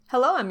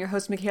Hello, I'm your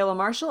host, Michaela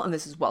Marshall, and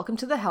this is Welcome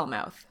to the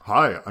Hellmouth.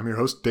 Hi, I'm your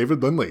host,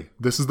 David Lindley.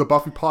 This is the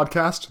Buffy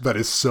podcast that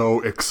is so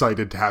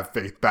excited to have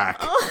Faith back.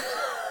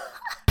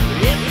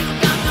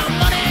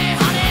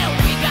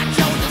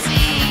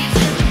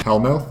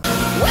 Hellmouth?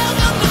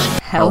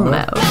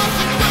 Hellmouth.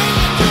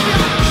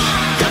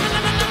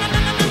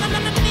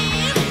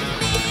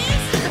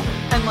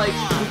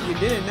 And if you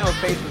didn't know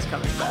Faith was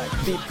coming back,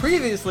 the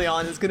previously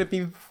on is going to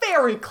be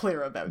very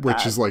clear about that.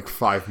 Which is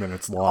 5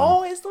 minutes long.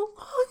 Oh, it's the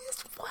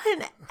longest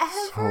one ever.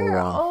 So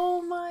long.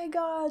 Oh my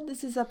god.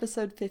 This is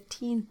episode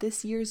 15,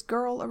 This Year's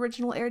Girl.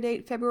 Original air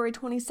date, February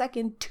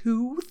 22nd,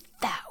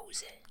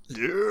 2000.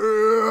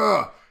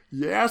 Yeah!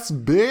 Yes,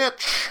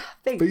 bitch!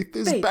 Faith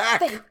is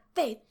back!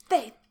 Faith.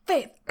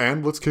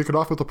 And let's kick it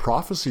off with a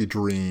prophecy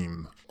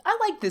dream. I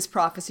like this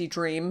prophecy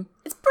dream.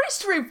 It's pretty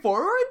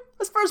straightforward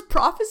as far as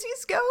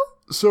prophecies go.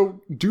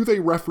 So, do they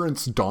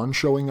reference Dawn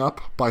showing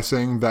up by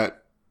saying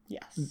that,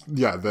 Yes.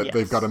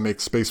 they've got to make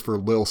space for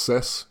Lil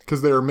Sis?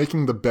 Because they're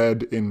making the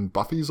bed in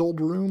Buffy's old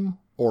room,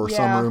 or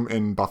some room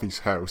in Buffy's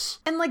house.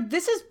 And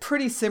this is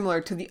pretty similar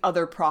to the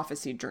other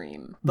prophecy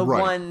dream. The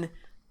Right. one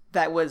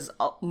that was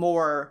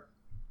more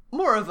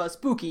of a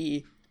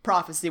spooky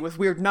prophecy with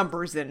weird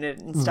numbers in it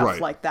and stuff Right.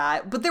 like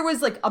that. But there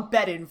was a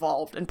bed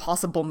involved and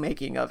possible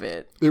making of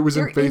it. It was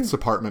in Faith's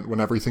apartment when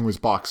everything was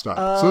boxed up.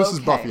 So this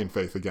is Buffy and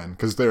Faith again,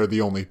 because they're the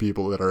only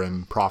people that are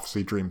in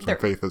prophecy dreams when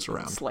Faith is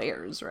around.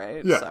 Slayers,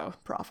 right? Yeah. So,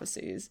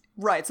 prophecies.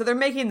 Right, so they're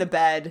making the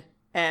bed,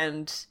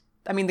 and,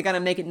 they're gonna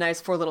make it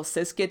nice before little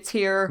sis gets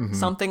here,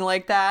 something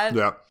like that.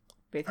 Yeah,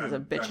 Faith has a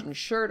bitchin'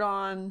 shirt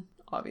on,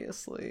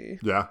 obviously.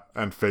 yeah.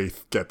 And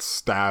Faith gets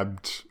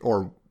stabbed,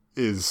 or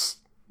is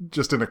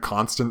just in a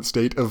constant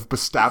state of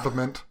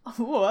bestabment.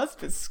 Oh, that's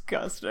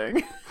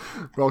disgusting.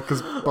 Well,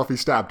 because Buffy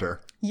stabbed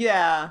her.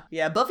 Yeah,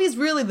 Buffy's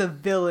really the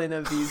villain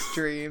of these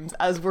dreams,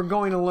 as we're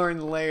going to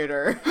learn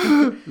later.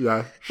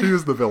 Yeah, she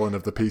is the villain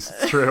of the piece,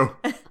 it's true.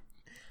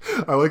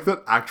 I like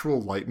that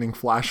actual lightning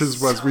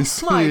flashes as we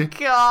see My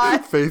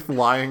god. Faith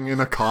lying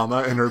in a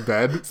coma in her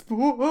bed.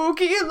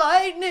 Spooky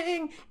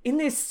lightning in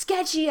this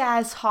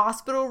sketchy-ass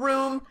hospital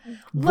room.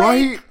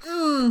 Right?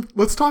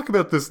 Let's talk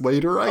about this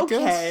later, I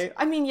guess.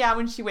 Okay.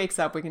 When she wakes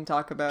up, we can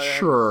talk about it.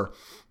 Sure.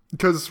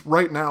 Because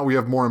right now we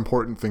have more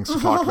important things to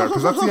talk about,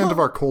 because that's the end of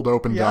our cold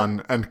open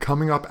done, and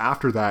coming up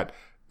after that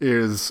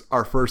is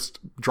our first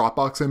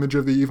Dropbox image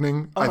of the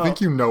evening. I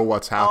think you know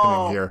what's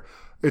happening here.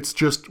 It's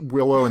just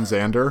Willow and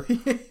Xander.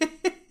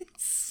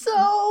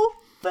 So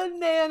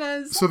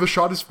bananas. So the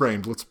shot is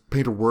framed. Let's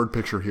paint a word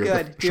picture here.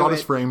 Good, The shot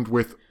is framed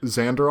with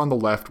Xander on the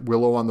left,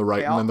 Willow on the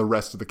right, and then the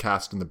rest of the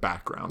cast in the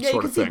background. Yeah, you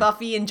sort can of see thing.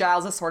 Buffy and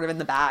Giles are sort of in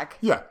the back.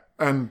 Yeah.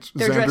 And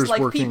They're dressed like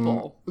working.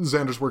 people.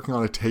 Xander's working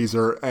on a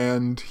taser,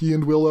 and he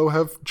and Willow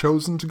have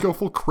chosen to go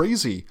full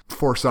crazy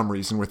for some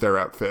reason with their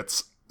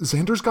outfits.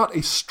 Xander's got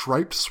a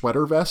striped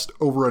sweater vest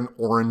over an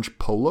orange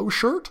polo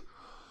shirt.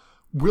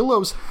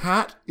 Willow's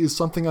hat is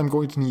something I'm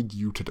going to need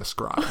you to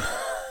describe.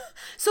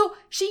 So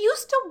she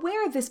used to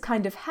wear this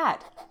kind of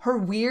hat. Her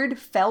weird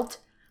felt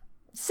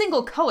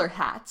single color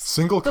hats.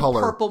 Single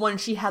color. The purple one,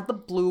 she had the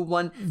blue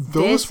one.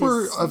 Those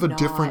were of a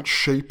different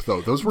shape,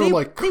 though. Those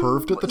were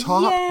curved at the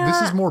top. yeah.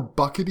 This is more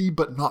buckety,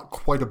 but not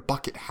quite a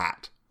bucket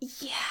hat.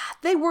 Yeah,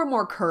 they were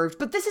more curved,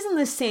 but this isn't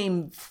the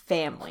same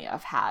family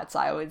of hats,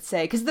 I would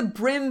say, because the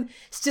brim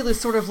still is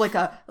sort of like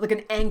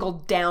an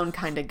angled down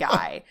kind of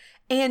guy.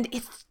 And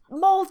it's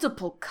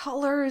multiple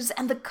colors,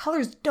 and the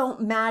colors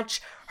don't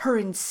match her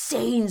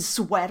insane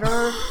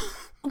sweater.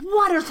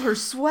 What is her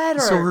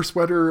sweater? So her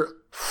sweater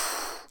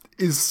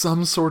is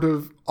some sort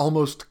of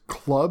almost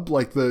club,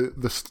 like the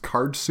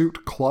card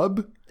suit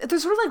club.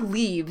 There's sort of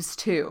leaves,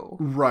 too.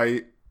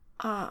 Right.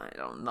 I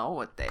don't know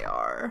what they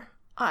are.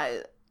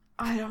 I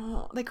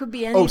don't... They could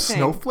be anything. Oh,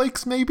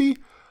 snowflakes, maybe?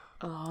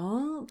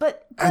 Oh,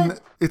 but... And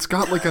it's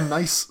got a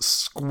nice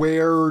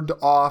squared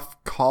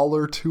off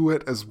collar to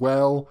it as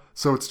well.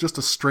 So it's just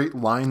a straight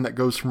line that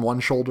goes from one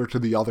shoulder to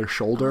the other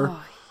shoulder.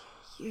 Oh,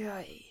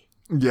 yay.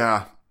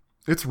 Yeah,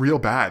 it's real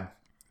bad.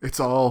 It's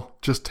all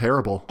just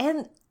terrible.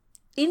 And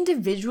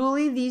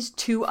individually, these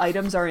two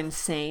items are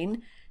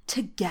insane.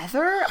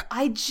 Together,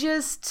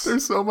 They're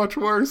so much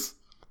worse.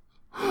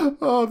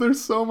 Oh, they're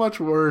so much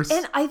worse.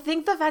 And I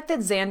think the fact that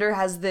Xander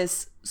has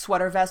this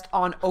sweater vest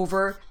on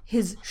over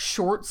his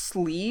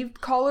short-sleeved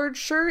collared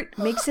shirt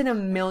makes it a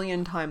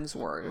million times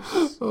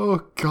worse.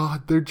 Oh,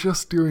 God, they're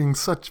just doing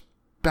such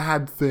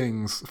bad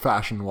things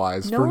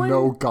fashion-wise for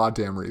no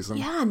goddamn reason.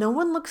 Yeah, no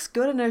one looks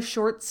good in a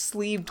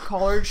short-sleeved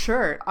collared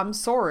shirt. I'm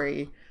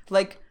sorry.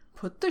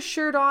 Put the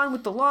shirt on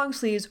with the long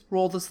sleeves,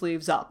 roll the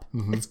sleeves up.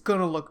 Mm-hmm. It's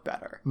gonna look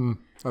better.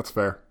 That's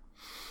fair.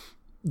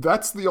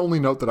 That's the only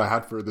note that I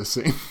had for this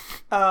scene.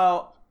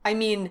 Oh,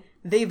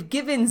 they've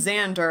given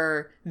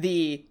Xander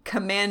the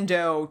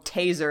commando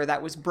taser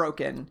that was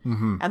broken.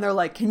 Mm-hmm. And they're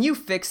like, can you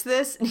fix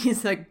this? And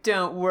he's like,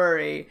 don't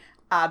worry.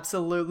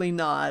 Absolutely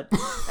not.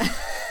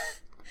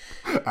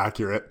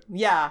 Accurate.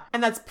 Yeah,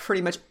 and that's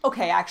pretty much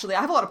okay. Actually,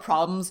 I have a lot of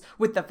problems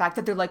with the fact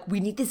that they're like, we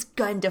need this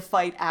gun to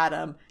fight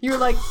Adam. You're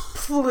like,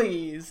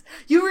 please,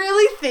 you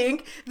really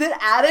think that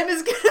Adam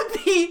is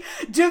gonna be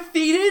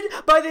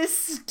defeated by this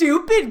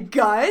stupid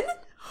gun?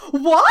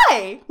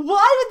 Why?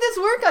 Why would this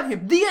work on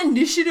him? The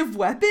initiative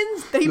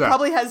weapons that he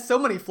probably has so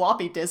many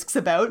floppy disks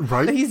about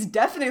right? that he's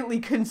definitely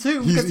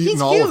consumed. He's eaten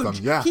all huge. of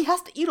them, yeah. He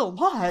has to eat a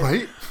lot.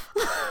 Right?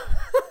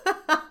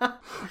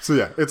 So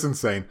yeah, it's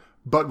insane.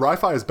 But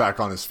Ri-Fi is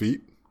back on his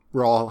feet.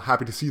 We're all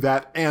happy to see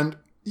that. And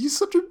he's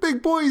such a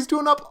big boy. He's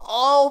doing up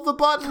all the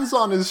buttons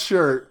on his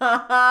shirt.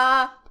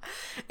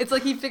 It's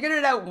like he figured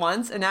it out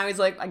once and now he's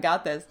like, I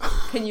got this.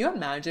 Can you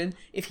imagine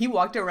if he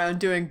walked around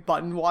doing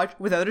button watch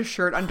without a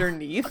shirt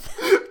underneath?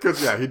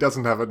 Because, yeah, he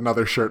doesn't have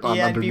another shirt on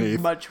underneath. It'd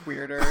be much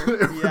weirder.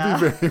 It would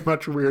be very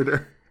much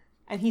weirder.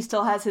 And he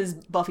still has his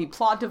Buffy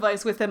plot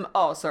device with him.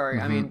 Oh, sorry.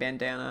 I mean,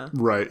 bandana.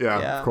 Right,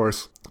 yeah, of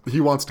course.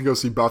 He wants to go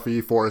see Buffy.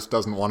 Forrest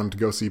doesn't want him to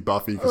go see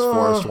Buffy because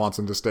Forrest wants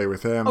him to stay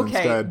with him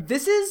instead.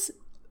 This is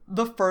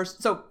the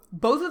first... So,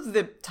 both of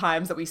the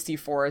times that we see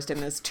Forrest in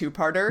this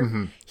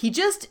two-parter, he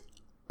just...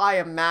 I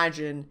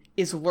imagine,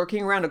 is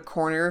lurking around a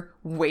corner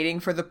waiting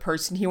for the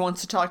person he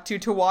wants to talk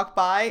to walk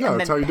by and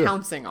then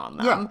pouncing on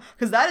them.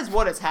 Because that is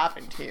what has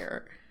happened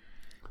here.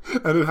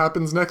 And it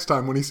happens next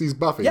time when he sees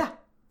Buffy. Yeah.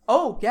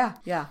 Oh, yeah.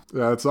 Yeah,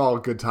 it's all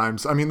good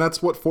times. I mean,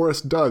 that's what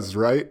Forrest does,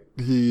 right?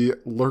 He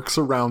lurks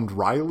around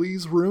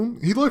Riley's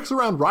room. He lurks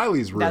around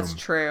Riley's room. That's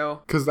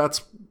true. Because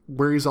that's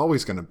where he's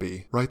always going to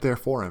be. Right there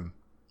for him.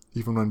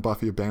 Even when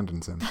Buffy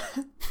abandons him.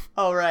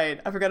 Oh,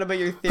 right. I forgot about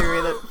your theory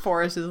that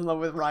Forrest is in love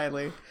with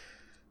Riley.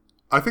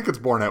 I think it's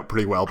borne out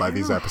pretty well by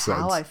these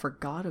episodes. How I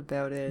forgot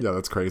about it. Yeah,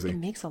 that's crazy. It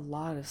makes a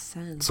lot of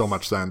sense. So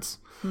much sense.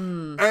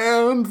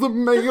 And the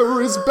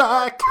mayor is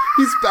back.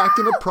 He's back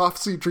in a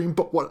prophecy dream,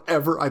 but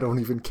whatever, I don't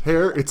even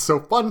care. It's so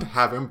fun to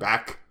have him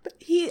back.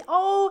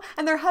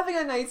 And they're having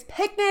a nice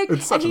picnic.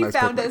 It's such and a nice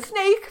found picnic. a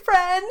snake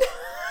friend.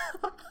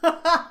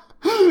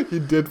 He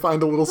did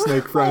find a little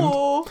snake friend.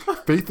 Oh.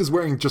 Faith is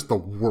wearing just the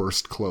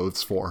worst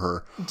clothes for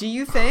her. Do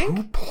you think?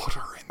 Who put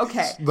her in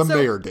Okay, this? The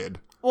mayor did.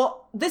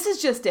 Well, this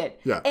is just it.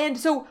 Yeah. And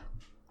so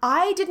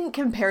I didn't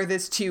compare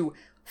this to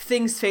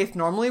things Faith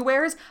normally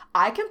wears.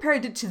 I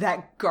compared it to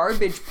that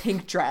garbage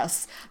pink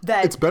dress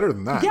that... It's better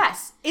than that.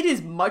 Yes, it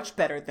is much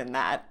better than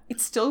that.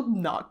 It's still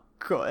not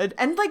good.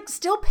 And like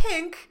still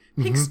pink.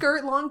 Pink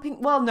skirt, long pink...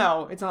 Well,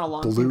 no, it's not a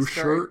long Blue pink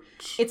skirt.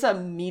 shirt. It's a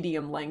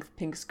medium length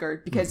pink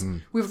skirt because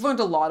we've learned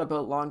a lot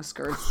about long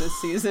skirts this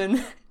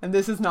season. And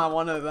this is not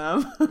one of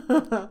them.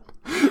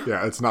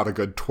 Yeah, it's not a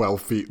good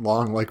 12 feet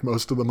long like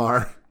most of them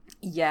are.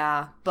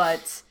 Yeah,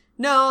 but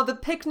no, the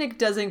picnic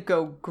doesn't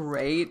go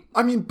great.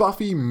 I mean,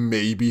 Buffy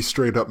maybe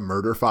straight up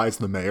murder-fies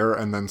the mayor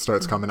and then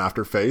starts coming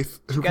after Faith.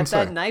 Who can say?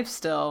 Got that knife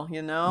still,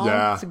 you know?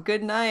 Yeah. It's a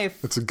good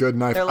knife. It's a good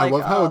knife. They're like, I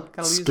love how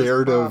gotta use this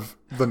scared prop. of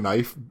the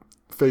knife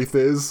Faith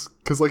is.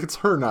 Because, like, it's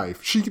her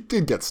knife. She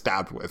did get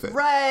stabbed with it.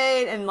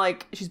 Right, and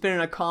like, she's been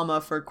in a coma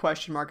for a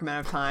question mark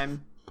amount of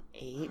time.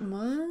 8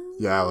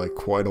 months? Yeah, like,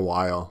 quite a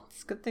while.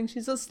 It's a good thing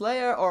she's a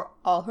slayer or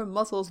all her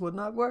muscles would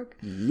not work.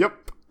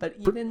 Yep. But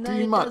even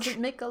Pretty then, much. it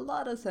doesn't make a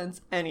lot of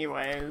sense.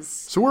 Anyways.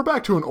 So we're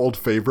back to an old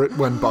favorite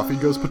when Buffy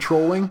goes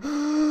patrolling.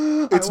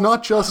 It's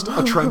not just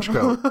a trench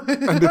coat.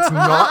 And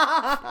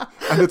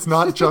it's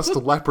not just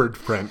leopard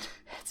print.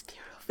 It's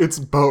beautiful. It's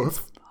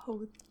both.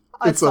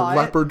 It's a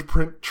leopard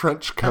print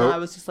trench coat. And I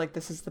was just like,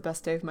 this is the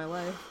best day of my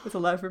life. It's a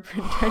leopard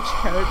print trench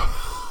coat.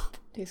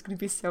 He's going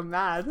to be so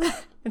mad.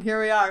 And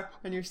here we are.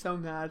 And you're so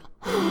mad.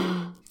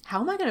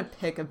 How am I going to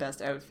pick a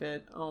best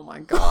outfit? Oh my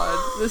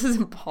god. This is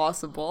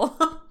impossible.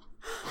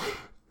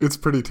 It's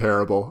pretty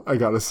terrible, I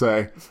gotta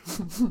say.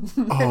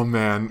 Oh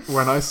man,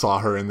 when I saw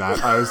her in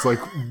that, I was like,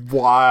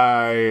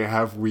 why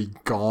have we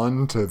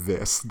gone to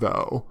this,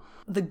 though?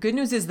 The good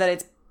news is that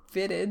it's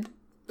fitted.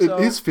 It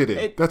is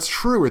fitted. That's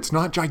true. It's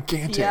not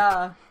gigantic.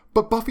 Yeah.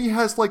 But Buffy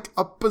has like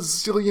a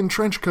bazillion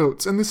trench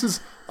coats, and this is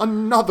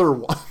another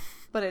one.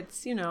 But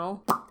it's, you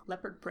know,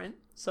 leopard print,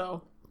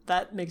 so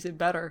that makes it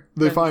better.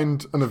 They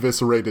find an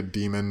eviscerated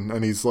demon,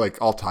 and he's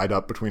like all tied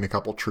up between a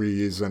couple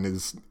trees, and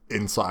his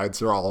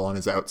insides are all on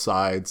his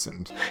outsides,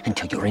 and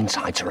until your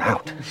insides are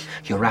out.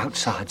 Your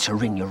outsides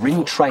are in. Your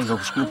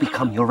entrails will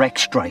become your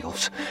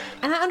extrails.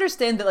 And I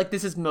understand that, like,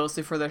 this is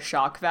mostly for the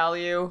shock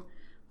value.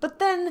 But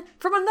then,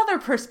 from another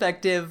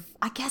perspective,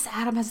 I guess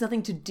Adam has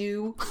nothing to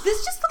do.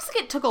 This just looks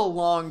like it took a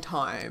long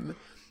time.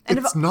 And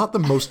it's not the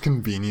most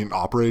convenient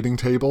operating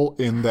table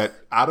in that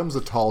Adam's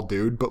a tall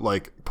dude, but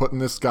like putting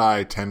this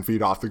guy 10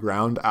 feet off the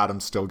ground,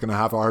 Adam's still going to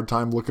have a hard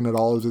time looking at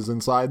all of his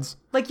insides.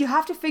 Like, you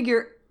have to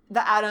figure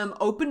that Adam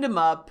opened him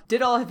up,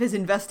 did all of his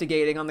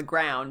investigating on the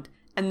ground,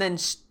 and then,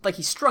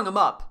 he strung him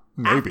up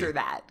after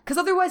that. Because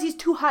otherwise he's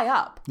too high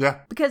up. Yeah.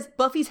 Because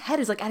Buffy's head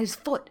is, like, at his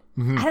foot.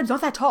 Adam's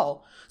not that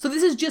tall. So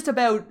this is just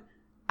about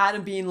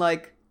Adam being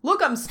like,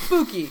 look, I'm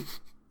spooky.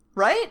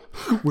 Right?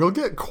 We'll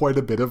get quite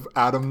a bit of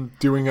Adam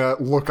doing a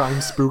look,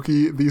 I'm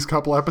spooky these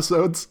couple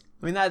episodes.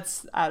 I mean,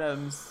 that's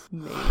Adam's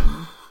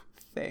main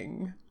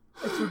thing,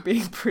 if we're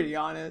being pretty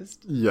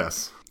honest.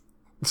 Yes.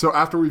 So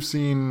after we've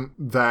seen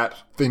that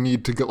they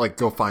need to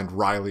go find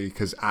Riley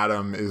because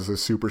Adam is a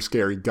super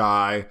scary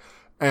guy,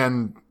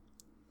 and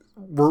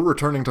we're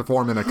returning to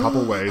form in a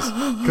couple ways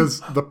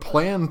because the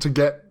plan to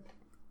get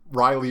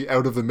Riley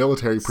out of the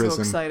military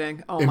prison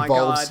exciting. Oh my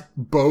involves God.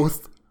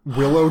 both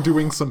Willow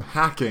doing some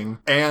hacking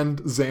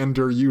and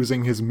Xander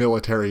using his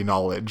military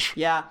knowledge.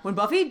 Yeah, when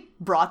Buffy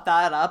brought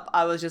that up,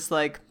 I was just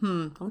like,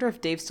 I wonder if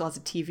Dave still has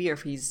a TV or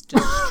if he's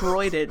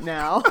destroyed it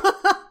now.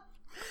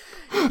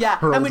 Yeah,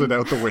 Hurls it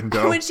out the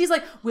window. When she's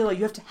like, Willow,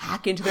 you have to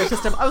hack into their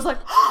system, I was like,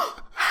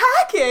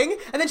 hacking?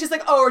 And then she's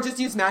like, or just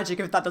use magic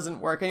if that doesn't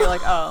work. And you're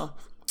like, oh,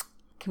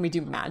 can we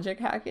do magic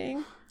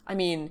hacking? I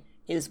mean,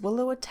 is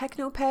Willow a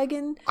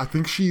techno-pagan? I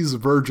think she's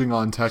verging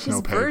on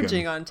techno-pagan. She's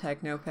verging on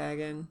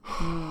techno-pagan.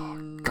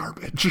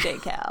 Garbage.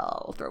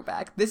 JCal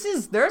throwback.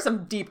 There are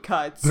some deep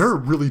cuts. There are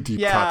really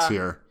deep cuts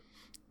here.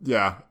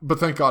 Yeah, but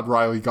thank God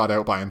Riley got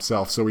out by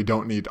himself, so we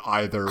don't need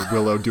either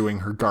Willow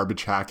doing her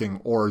garbage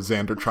hacking or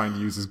Xander trying to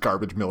use his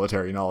garbage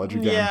military knowledge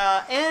again.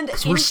 Yeah, and...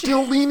 we're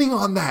still leaning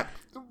on that.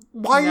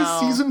 Why is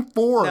season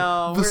 4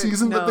 the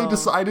season that they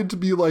decided to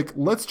be like,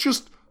 let's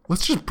just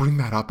bring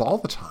that up all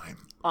the time?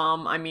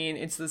 I mean,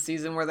 it's the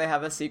season where they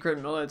have a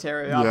secret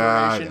military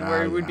operation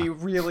where it would be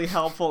really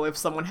helpful if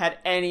someone had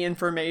any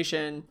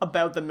information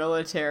about the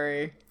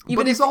military. Even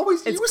but he's if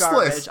always it's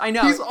useless. Garbage. I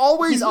know. He's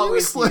always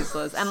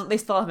useless. And they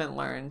still haven't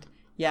learned.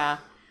 Yeah.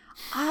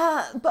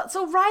 But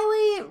so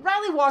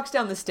Riley walks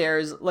down the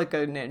stairs like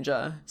a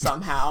ninja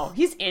somehow.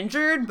 He's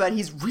injured, but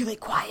he's really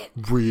quiet.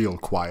 Real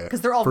quiet.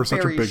 Because they're all for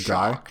very such a big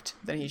shocked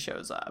guy. that he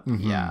shows up.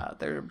 Mm-hmm. Yeah,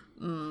 they're...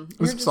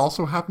 This is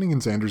also happening in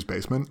Xander's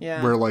basement,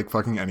 where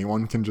fucking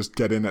anyone can just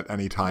get in at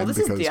any time this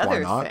because is the why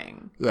other not?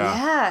 thing.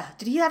 Yeah.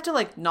 Did he have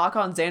to knock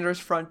on Xander's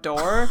front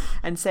door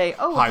and say,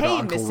 "Oh, Hi to hey,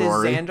 Uncle Mrs.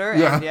 Rory." Xander"?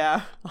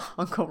 Yeah. And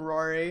Uncle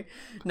Rory.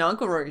 No,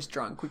 Uncle Rory's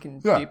drunk. We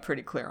can be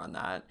pretty clear on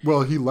that.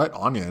 Well, he let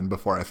Anya in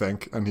before, I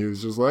think, and he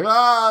was just like,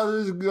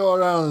 just go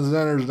down.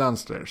 Xander's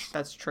downstairs.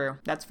 That's true.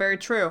 That's very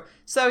true.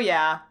 So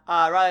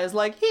Riley's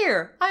like,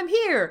 I'm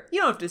here. You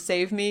don't have to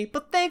save me,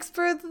 but thanks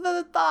for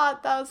the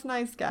thought. That was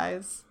nice,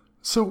 guys.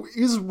 So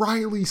is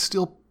Riley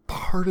still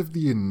part of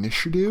the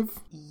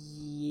initiative?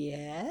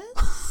 Yes.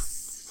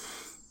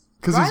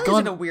 Because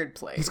Riley's in a weird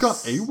place. He's got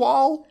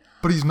AWOL,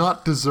 but he's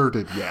not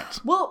deserted yet.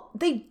 Well,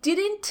 they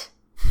didn't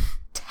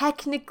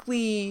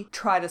technically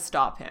try to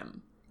stop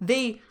him.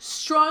 They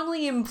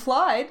strongly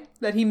implied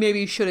that he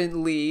maybe shouldn't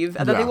leave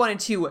and that they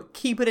wanted to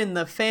keep it in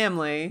the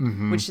family,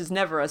 which is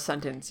never a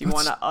sentence you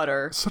want to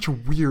utter. Such a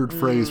weird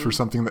phrase for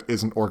something that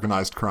isn't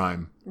organized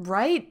crime.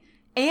 Right?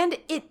 And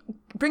it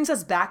brings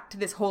us back to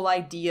this whole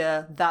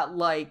idea that,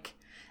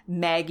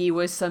 Maggie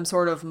was some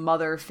sort of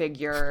mother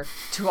figure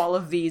to all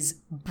of these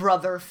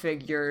brother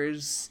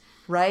figures,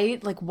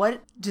 right?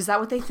 Is that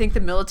what they think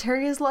the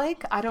military is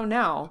like? I don't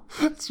know.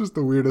 It's just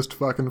the weirdest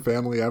fucking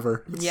family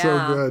ever. It's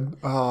so good.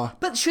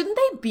 But shouldn't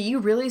they be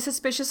really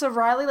suspicious of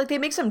Riley? They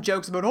make some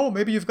jokes about,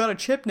 maybe you've got a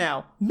chip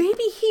now.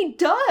 Maybe he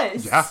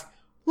does. Yeah.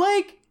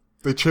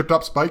 They chipped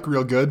up Spike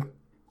real good.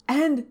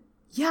 And,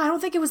 I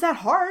don't think it was that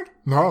hard.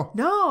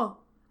 No.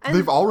 And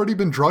they've already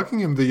been drugging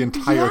him the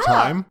entire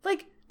time.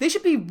 They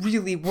should be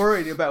really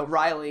worried about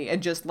Riley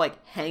and just,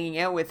 hanging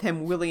out with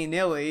him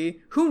willy-nilly.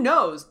 Who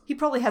knows? He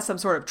probably has some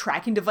sort of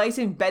tracking device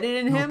embedded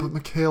in him. But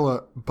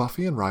Michaela,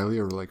 Buffy and Riley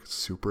are,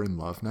 super in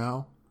love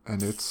now.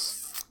 And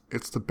it's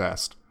the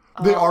best.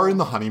 They are in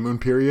the honeymoon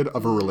period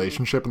of a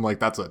relationship, and,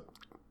 that's a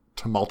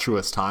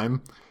tumultuous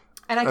time.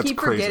 And I keep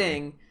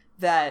forgetting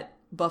that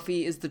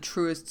Buffy is the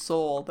truest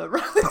soul that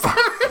Riley's ever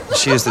known.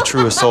 She is the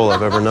truest soul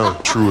I've ever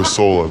known. Truest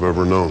soul I've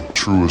ever known.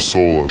 Truest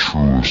soul.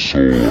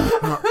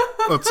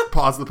 Let's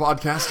pause the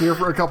podcast here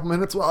for a couple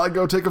minutes while I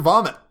go take a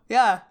vomit.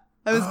 Yeah,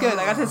 that was good.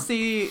 I got to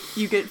see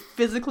you get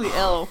physically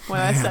ill when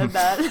I said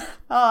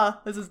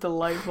that. This is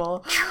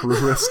delightful.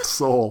 Truest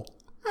soul.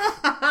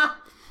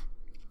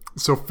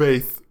 So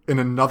Faith, in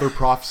another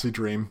prophecy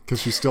dream,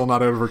 because she's still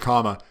not out of her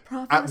coma,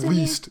 at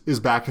least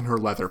is back in her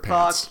leather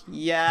pants. Fuck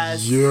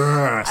yes.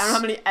 Yes. I don't know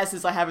how many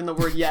S's I have in the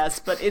word yes,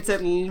 but it's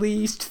at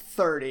least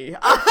 30.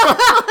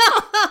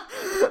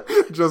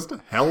 Just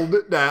held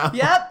it down.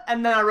 Yep,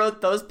 and then I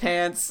wrote those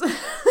pants.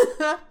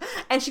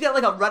 And she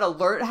got a red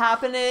alert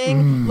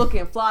happening,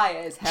 looking fly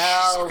as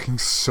hell. She's looking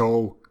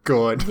so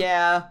good.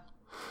 Yeah.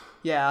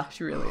 Yeah,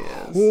 she really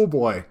is. Oh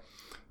boy.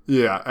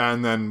 Yeah,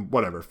 and then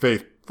whatever.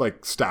 Faith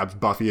stabs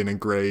Buffy in a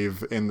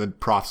grave in the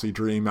prophecy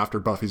dream after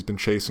Buffy's been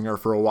chasing her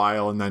for a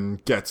while, and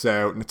then gets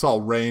out, and it's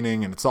all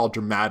raining, and it's all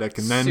dramatic,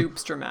 and then...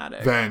 Soup's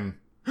dramatic. Then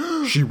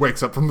she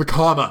wakes up from the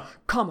coma.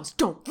 Comas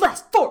don't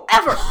last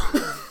forever!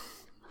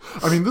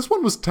 I mean, this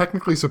one was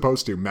technically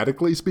supposed to,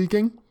 medically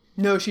speaking.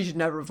 No, she should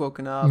never have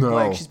woken up.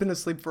 No. She's been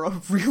asleep for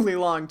a really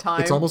long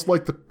time. It's almost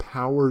like the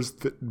powers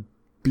that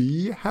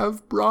be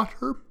have brought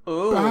her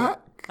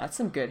back. That's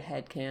some good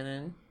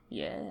headcanon.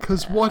 Yeah.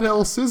 Because what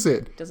else is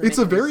it? It's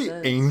a very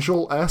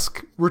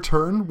Angel-esque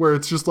return where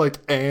it's just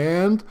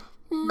and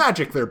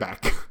magic, they're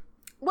back.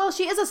 Well,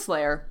 she is a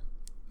Slayer.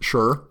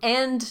 Sure.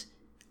 And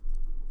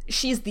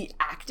she's the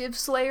active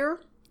Slayer.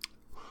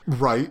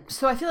 Right.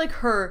 So I feel like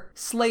her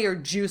Slayer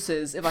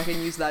juices, if I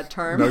can use that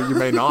term, No, you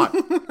may not.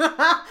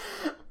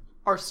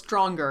 are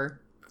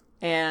stronger.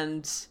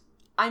 And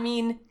I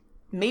mean,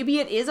 maybe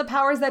it is a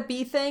powers that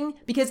be thing,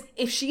 because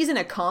if she's in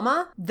a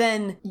coma,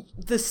 then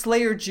the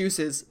Slayer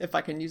juices, if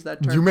I can use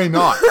that term, You may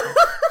not.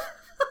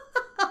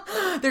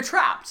 they're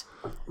trapped.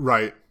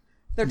 Right.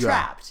 They're Yeah.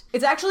 trapped.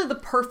 It's actually the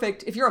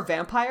perfect, if you're a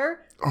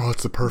vampire, Oh,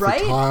 it's the perfect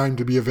Right? time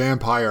to be a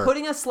vampire.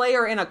 putting a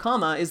Slayer in a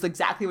coma is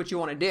exactly what you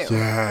want to do.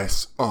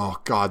 Yes. Oh,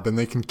 God. Then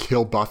they can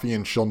kill Buffy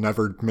and she'll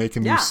never make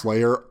a new Yeah.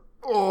 Slayer.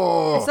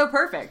 Oh. It's so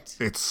perfect.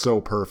 It's so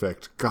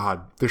perfect.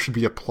 God, there should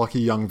be a plucky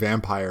young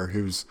vampire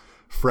who's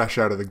fresh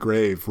out of the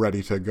grave,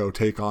 ready to go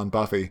take on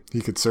Buffy. He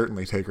could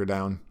certainly take her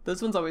down.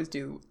 Those ones always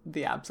do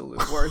the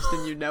absolute worst,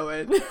 and you know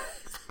it.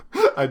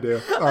 I do.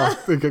 Oh,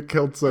 they get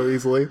killed so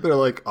easily. They're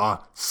like,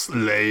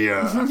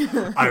 Slayer.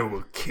 I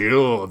will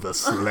kill the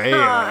Slayer.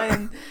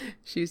 And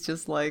she's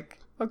just like,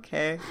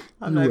 okay,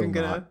 I'm not You even will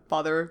gonna not.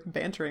 bother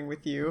bantering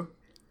with you.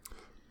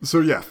 So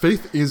yeah,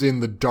 Faith is in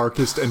the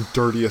darkest and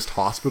dirtiest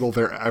hospital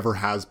there ever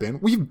has been.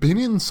 We've been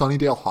in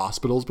Sunnydale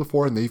hospitals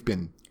before, and they've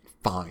been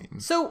fine.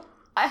 So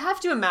I have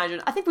to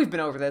imagine, I think we've been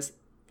over this.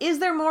 Is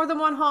there more than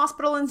one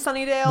hospital in We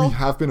Sunnydale?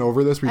 have been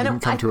over this. We I didn't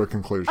don't- come I- to a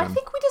conclusion. I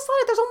think we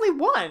decided there's only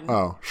one.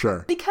 Oh,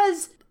 sure.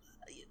 Because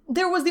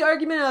there was the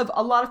argument of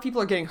a lot of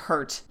people are getting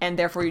hurt, and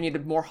therefore you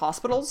needed more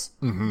hospitals.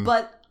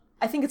 But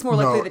I think it's more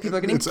likely that people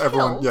are getting it's killed.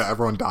 everyone. Yeah,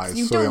 everyone dies,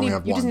 You so they don't only need,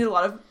 have you one. just need a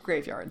lot of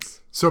graveyards.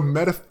 So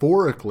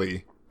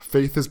metaphorically,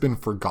 Faith has been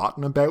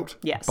forgotten about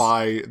Yes.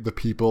 by the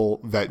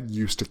people that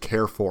used to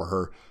care for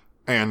her,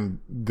 and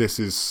this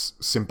is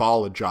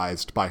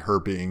symbologized by her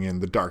being in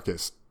the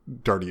darkest,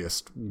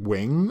 dirtiest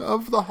wing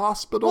of the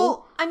hospital.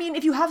 Well, I mean,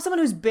 if you have someone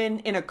who's been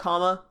in a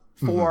coma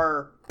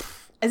for,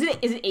 is it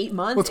 8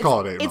 months? Mm-hmm. Let's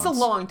call it 8 It's months.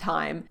 a long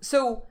time.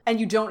 So, and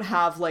you don't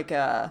have like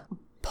a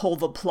pull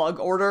the plug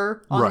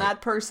order on Right.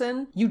 that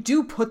person, you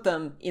do put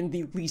them in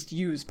the least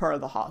used part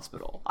of the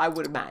hospital, I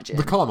would imagine.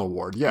 the coma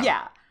ward, yeah.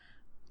 Yeah.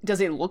 Does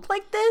it look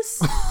like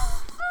this?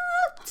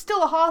 It's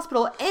still a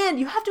hospital, and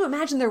you have to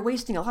imagine they're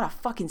wasting a lot of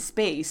fucking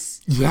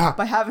space Yeah.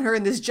 by having her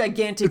in this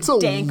gigantic, It's a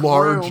dank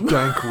large, room.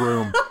 dank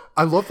room.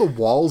 I love the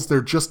walls.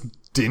 They're just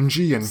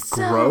dingy and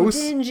gross.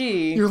 So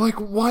dingy. You're like,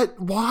 what?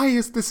 Why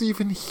is this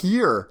even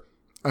here?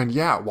 And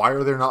yeah, why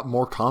are there not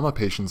more coma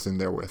patients in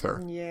there with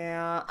her?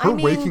 Yeah. Her I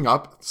mean, waking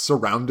up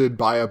surrounded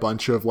by a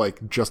bunch of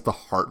like just the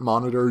heart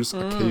monitors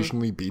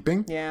occasionally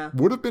beeping Yeah.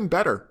 would have been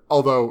better,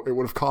 although it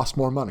would have cost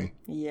more money.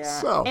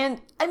 Yeah. So,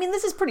 And I mean,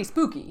 this is pretty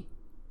spooky,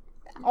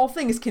 all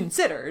things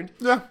considered.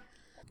 yeah.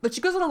 But she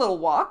goes on a little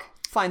walk,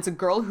 finds a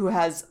girl who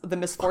has the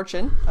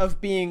misfortune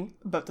of being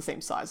about the same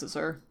size as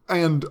her.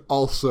 And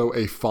also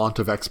a font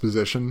of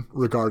exposition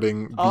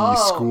regarding the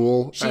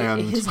school She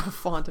and is a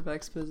font of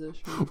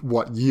exposition.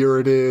 what year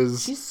it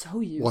is. She's so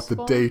useful. what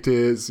the date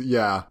is.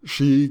 Yeah.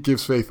 She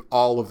gives Faith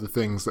all of the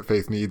things that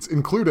Faith needs,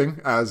 including,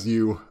 as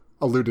you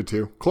alluded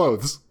to,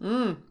 clothes.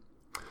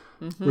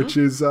 Which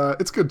is,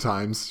 it's good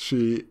times.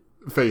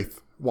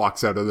 Faith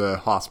walks out of the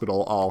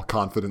hospital all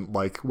confident,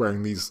 like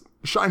wearing these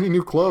shiny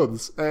new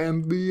clothes,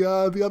 and the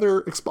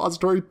other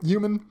expository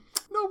human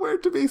nowhere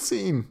to be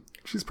seen.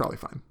 She's probably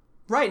fine.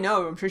 Right,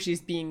 no, I'm sure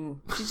she's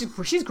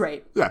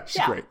great. Yeah,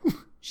 she's great.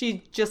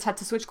 She just had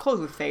to switch clothes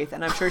with Faith,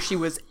 and I'm sure she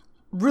was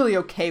really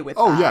okay with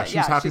Oh, that. yeah,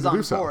 she's happy she's to on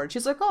do so. board.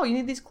 She's like, oh, you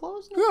need these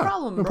clothes? No Yeah,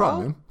 problem, no bro.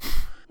 problem, man.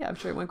 Yeah, I'm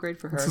sure it went great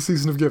for her. It's the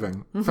season of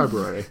giving,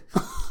 February.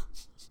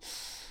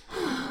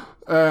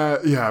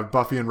 Yeah,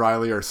 Buffy and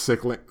Riley are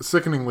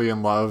sickeningly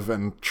in love,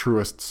 and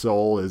Truest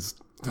Soul is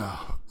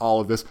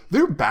all of this.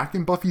 They're back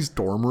in Buffy's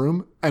dorm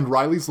room, and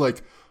Riley's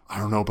like, I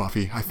don't know,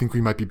 Buffy, I think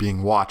we might be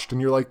being watched. And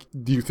you're like,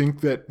 do you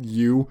think that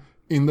you,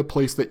 in the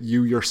place that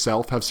you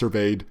yourself have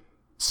surveyed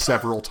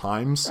several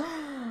times,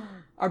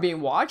 Are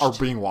being watched? are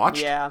being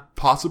watched? Yeah.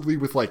 Possibly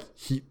with like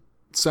heat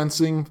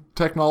sensing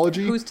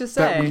technology Who's to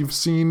that say? we've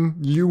seen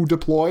you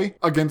deploy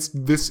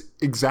against this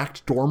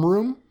exact dorm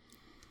room?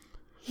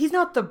 He's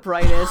not the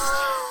brightest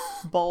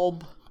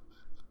bulb,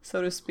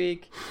 so to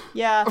speak.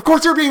 Yeah. Of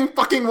course you're being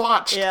fucking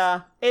watched!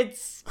 Yeah.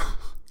 It's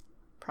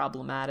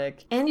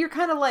problematic. And you're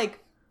kind of like,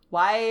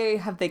 why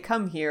have they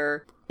come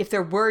here? If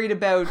they're worried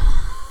about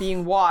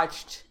being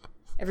watched,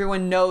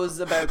 everyone knows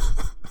about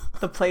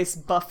the place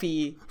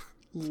Buffy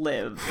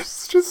lives.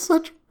 It's just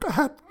such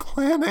bad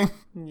planning.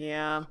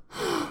 Yeah.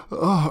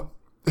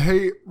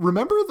 Hey,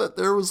 remember that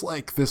there was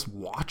like this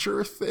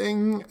Watcher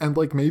thing and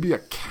like maybe a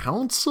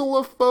council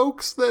of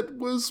folks that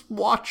was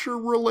Watcher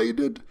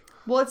related?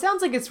 Well, it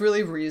sounds like it's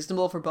really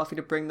reasonable for Buffy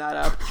to bring that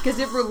up because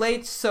it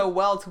relates so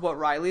well to what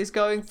Riley's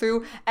going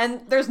through,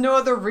 and there's no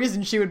other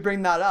reason she would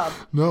bring that up.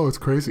 No, it's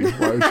crazy.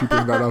 Why would she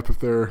bring that up if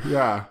they're,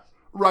 yeah.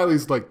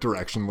 Riley's like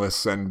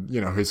directionless, and you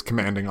know his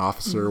commanding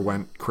officer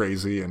went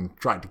crazy and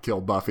tried to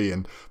kill Buffy,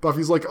 and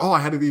Buffy's like, oh, I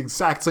had the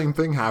exact same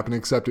thing happen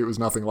except it was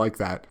nothing like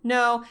that.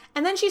 No,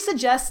 and then she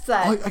suggests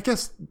that I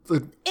guess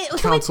the It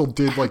was council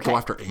did like okay. go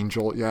after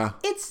Angel, yeah.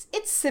 it's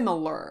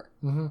similar.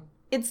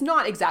 it's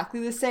not exactly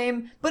the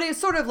same, but it's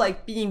sort of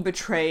like being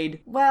betrayed.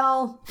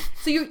 Well,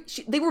 so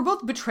they were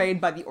both betrayed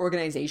by the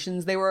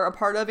organizations they were a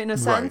part of in a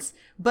sense,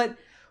 but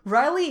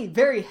Riley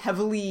very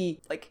heavily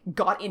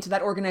got into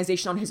that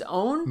organization on his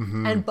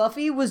own, and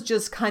Buffy was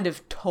just kind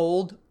of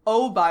told,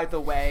 oh, by the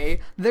way,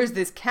 there's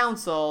this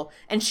council,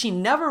 and she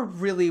never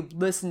really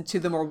listened to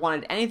them or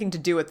wanted anything to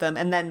do with them,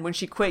 and then when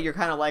she quit, you're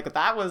kind of like,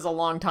 that was a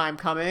long time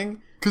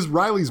coming. Because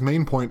Riley's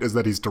main point is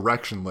that he's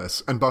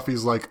directionless, and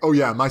Buffy's like, oh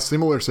yeah, my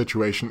similar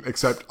situation,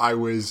 except I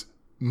was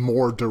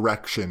more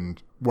directioned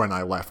when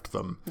I left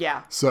them.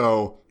 Yeah.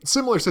 So,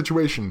 similar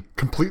situation,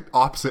 complete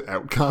opposite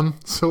outcome.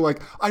 So,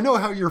 I know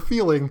how you're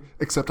feeling,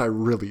 except I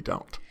really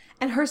don't.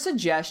 And her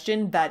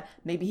suggestion that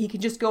maybe he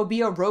could just go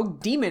be a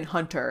rogue demon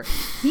hunter.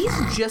 He's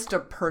just a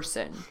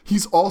person.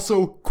 He's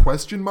also,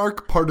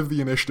 part of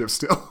the initiative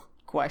still.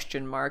 Well,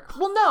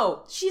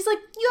 no. She's like,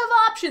 you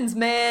have options,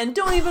 man.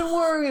 Don't even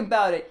worry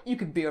about it. You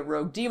could be a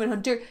rogue demon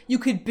hunter. You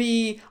could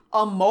be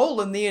a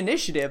mole in the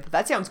initiative.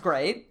 That sounds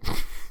great.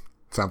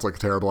 Sounds like a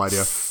terrible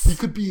idea. He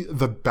could be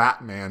the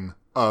Batman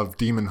of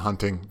demon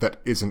hunting that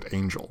isn't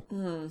Angel.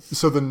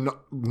 So the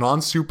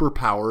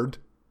non-superpowered,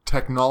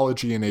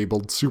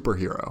 technology-enabled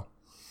superhero.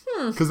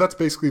 Because that's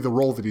basically the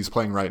role that he's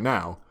playing right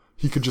now.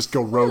 He could just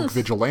go rogue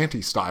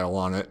vigilante style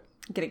on it.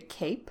 Get a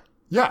cape?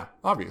 Yeah,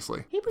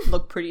 obviously. He would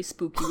look pretty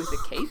spooky with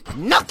a cape.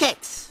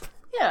 Nuggets!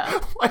 Yeah.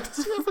 Why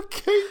does he have a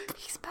cape?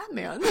 He's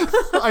Batman.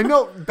 I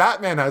know,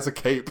 Batman has a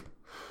cape.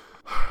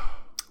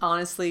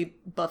 Honestly,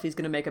 Buffy's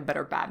gonna make a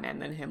better Batman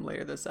than him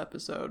later this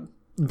episode.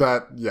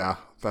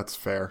 That's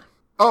fair.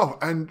 Oh,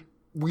 and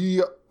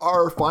we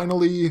are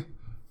finally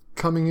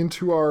coming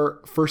into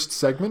our first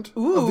segment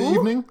of the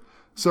evening.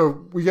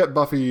 So we get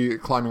Buffy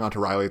climbing onto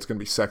Riley. It's going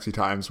to be sexy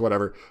times,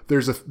 whatever.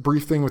 There's a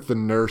brief thing with the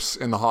nurse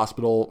in the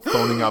hospital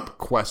phoning up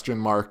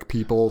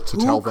people to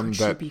tell them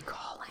that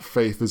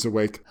Faith is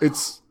awake.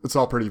 It's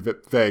all pretty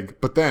vague.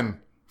 But then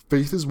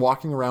Faith is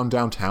walking around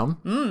downtown,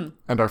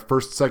 and our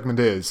first segment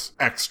is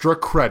Extra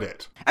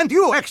Credit. And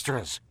you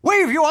extras,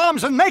 wave your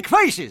arms and make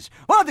faces.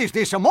 What is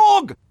this, a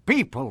morgue?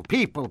 People,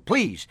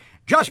 please.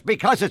 Just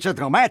because it's a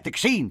dramatic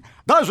scene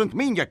doesn't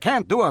mean you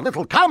can't do a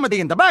little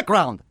comedy in the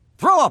background.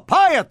 Throw a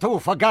pie or two,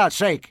 for God's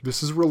sake.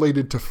 This is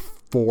related to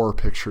 4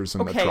 pictures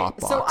in the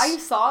Dropbox. So I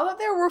saw that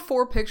there were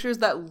 4 pictures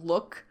that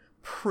look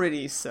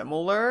pretty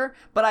similar,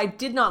 but I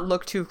did not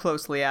look too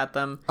closely at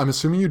them. I'm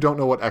assuming you don't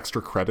know what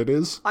Extra Credit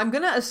is? I'm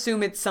going to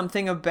assume it's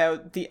something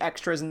about the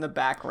extras in the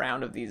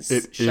background of these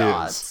shots.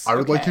 It is. I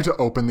would like you to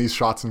open these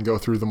shots and go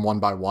through them one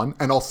by one,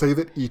 and I'll say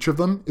that each of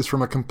them is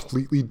from a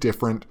completely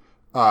different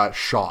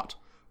shot.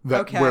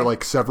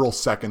 Where several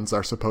seconds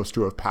are supposed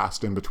to have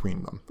passed in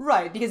between them.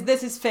 Right, because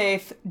this is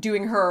Faith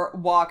doing her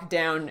walk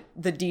down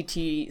the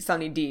DT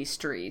Sunny D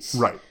street.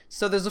 Right.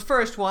 So there's the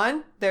first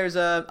one. There's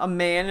a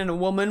man and a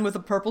woman with a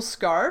purple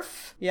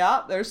scarf.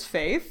 Yeah, there's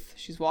Faith.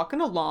 She's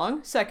walking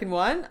along. Second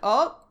one.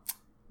 Oh,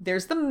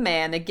 there's the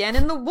man again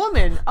and the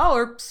woman. Oh,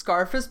 her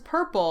scarf is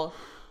purple.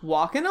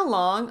 Walking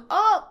along.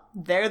 Oh,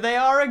 there they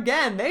are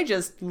again. They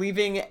just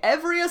leaving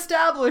every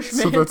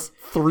establishment. So that's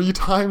 3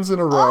 times in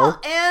a row. Oh,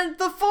 and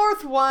the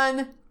fourth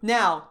one.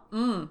 Now,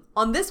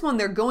 on this one,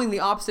 they're going the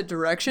opposite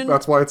direction.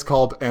 That's why it's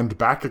called And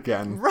Back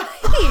Again. Right.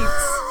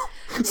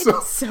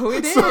 So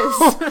it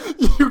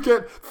is. You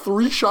get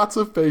 3 shots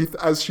of Faith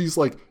as she's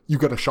you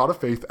get a shot of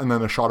Faith and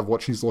then a shot of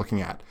what she's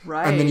looking at.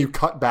 Right. And then you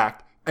cut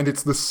back and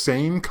it's the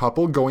same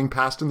couple going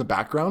past in the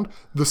background,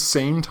 the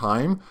same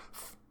time,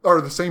 or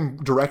the same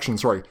direction,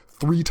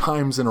 3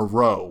 times in a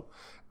row.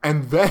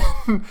 And then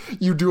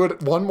you do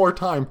it one more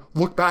time,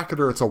 look back at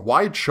her, it's a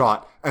wide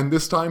shot, and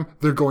this time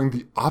they're going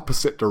the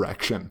opposite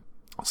direction.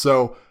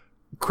 So,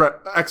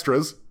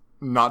 extras,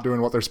 not doing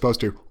what they're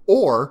supposed to.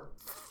 Or,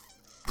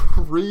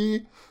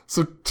 2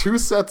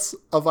 sets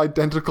of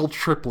identical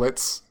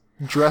triplets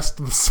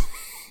dressed the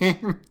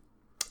same,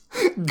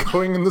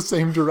 going in the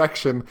same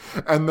direction,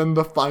 and then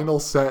the final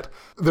set,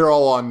 they're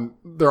on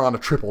a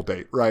triple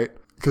date, right?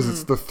 Because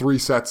it's the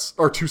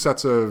 2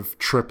 sets of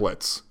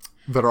triplets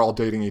that are all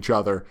dating each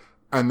other.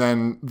 And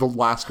then the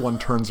last one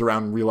turns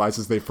around and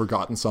realizes they've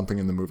forgotten something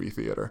in the movie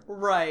theater.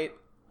 Right.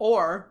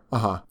 Or,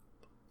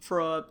 for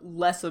a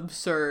less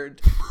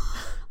absurd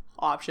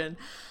option.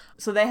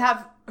 So they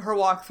have her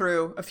walk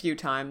through a few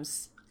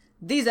times.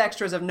 These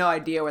extras have no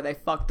idea where the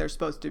fuck they're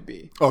supposed to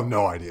be. Oh,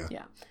 no idea.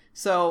 Yeah.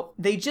 So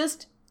they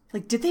just,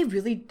 did they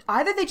really,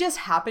 either they just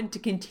happened to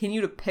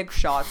continue to pick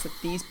shots that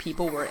these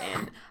people were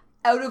in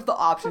out of the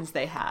options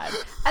they had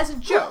as a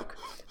joke.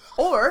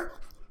 Or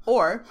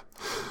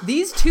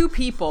these 2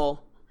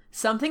 people,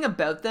 something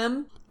about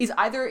them is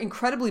either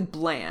incredibly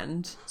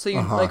bland, so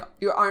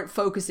you aren't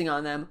focusing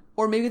on them,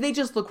 or maybe they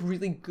just look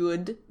really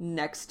good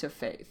next to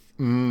Faith.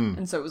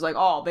 And so it was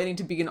they need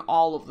to be in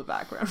all of the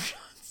background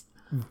shots.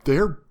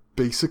 They're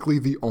basically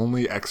the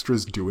only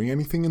extras doing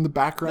anything in the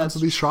backgrounds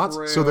of That's these shots.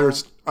 true. So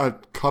there's a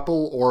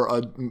couple or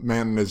a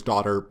man and his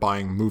daughter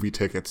buying movie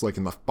tickets, like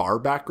in the far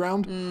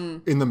background.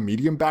 In the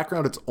medium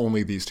background, it's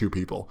only these two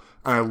people.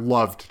 And I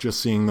loved just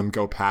seeing them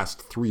go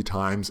past 3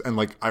 times. And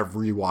like, I've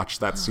rewatched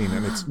that scene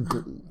and it's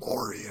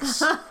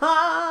glorious.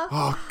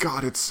 Oh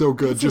God, it's so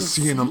good. It's just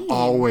seeing them insane.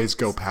 always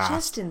go It's past.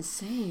 just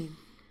insane.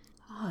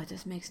 Oh, it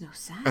just makes no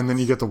sense. And then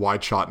you get the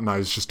wide shot, and I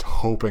was just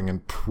hoping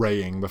and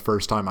praying the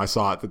first time I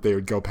saw it that they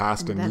would go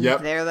past. And then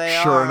yep, there they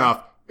sure are.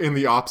 enough, in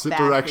the opposite Back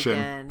direction.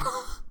 again.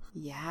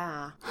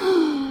 Yeah.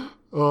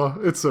 Oh,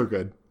 it's so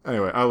good.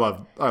 Anyway, I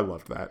loved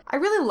that. I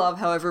really love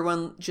how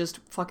everyone just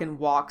fucking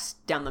walks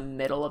down the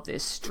middle of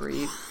this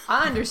street.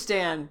 I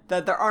understand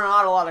that there are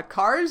not a lot of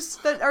cars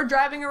that are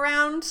driving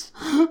around,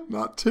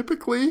 Not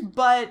typically.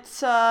 but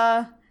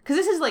because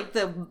this is like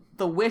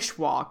the Wish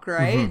Walk,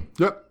 right?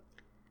 Yep.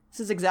 This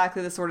is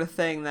exactly the sort of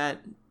thing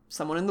that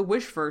someone in the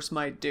Wishverse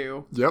might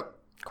do. Yep.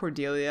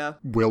 Cordelia.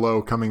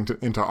 Willow coming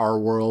into our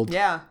world.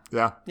 Yeah.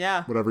 Yeah.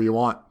 Yeah. Whatever you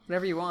want.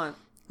 Whatever you want.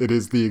 It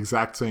is the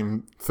exact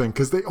same thing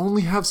because they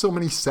only have so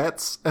many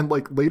sets, and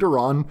like later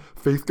on,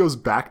 Faith goes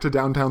back to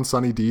downtown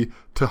Sunny D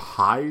to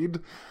hide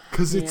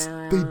because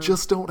they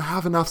just don't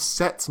have enough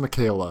sets,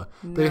 Michaela.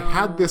 They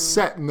had this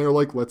set and they're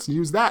like, let's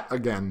use that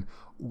again.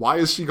 Why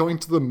is she going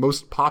to the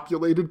most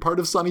populated part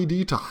of Sunny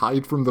D to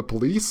hide from the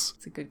police?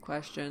 It's a good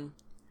question.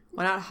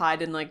 Why not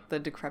hide in like the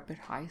decrepit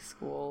high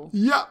school?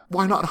 Yeah,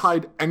 why not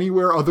hide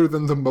anywhere other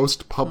than the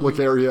most public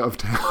area of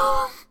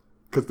town?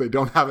 Because they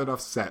don't have enough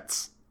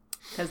sets.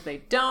 Because they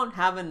don't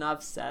have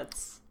enough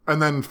sets.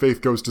 And then Faith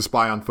goes to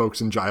spy on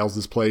folks in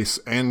Giles' place,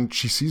 and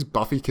she sees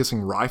Buffy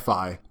kissing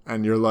Ri-Fi,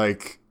 and you're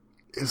like,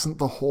 isn't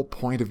the whole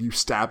point of you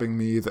stabbing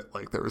me that,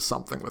 like, there was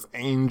something with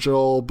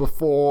Angel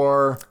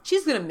before?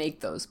 She's gonna make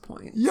those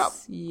points. Yep.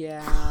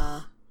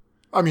 Yeah.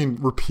 I mean,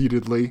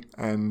 repeatedly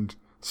and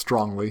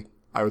strongly,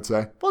 I would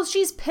say. Well,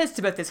 she's pissed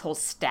about this whole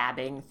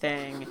stabbing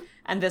thing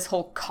and this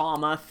whole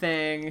comma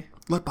thing.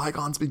 Let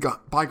bygones be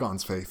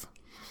bygones, Faith.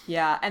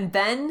 Yeah, and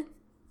then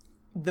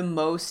the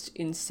most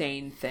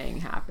insane thing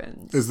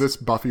happens. Is this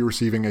Buffy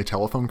receiving a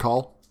telephone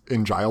call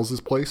in Giles'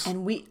 place?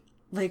 And we,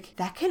 like,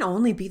 that can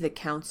only be the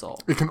council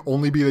It can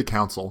only be the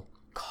council.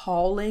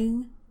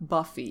 calling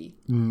Buffy.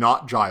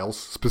 Not Giles.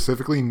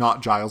 Specifically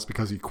not Giles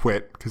because he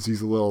quit, because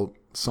he's a little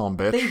son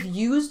bitch. They've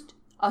used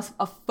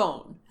a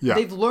phone. Yeah.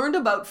 They've learned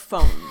about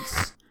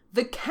phones.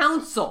 The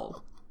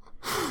council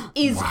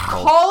is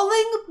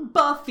calling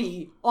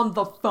Buffy on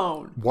the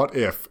phone. What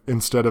if,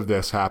 instead of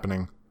this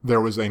happening,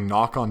 there was a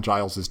knock on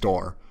Giles'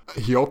 door?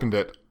 He opened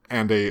it,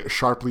 and a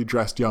sharply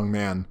dressed young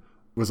man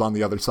was on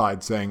the other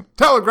side saying,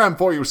 "Telegram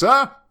for you,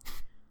 sir!"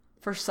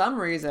 For some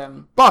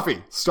reason,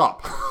 Buffy,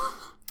 stop.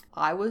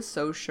 I was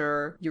so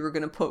sure you were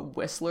going to put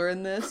Whistler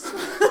in this.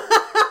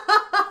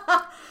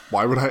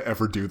 Why would I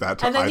ever do that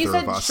to And then either you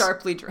said of us?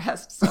 sharply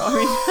dressed, so I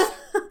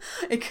mean,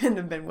 it couldn't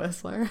have been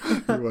Whistler.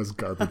 He was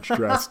garbage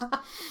dressed.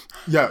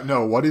 Yeah,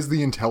 no, what is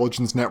the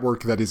intelligence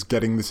network that is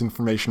getting this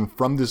information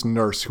from this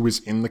nurse who is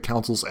in the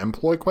council's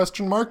employ,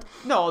 question mark?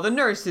 No, the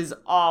nurse is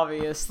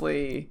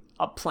obviously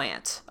a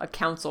plant, a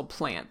council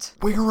plant.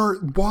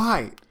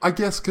 Why? I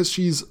guess because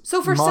she's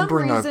So for some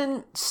monitoring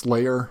reason- a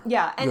Slayer.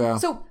 Yeah,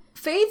 and so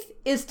Faith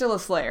is still a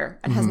Slayer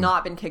and has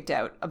not been kicked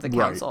out of the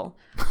council.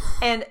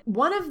 And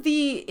one of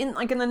in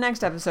the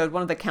next episode,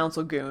 one of the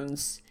council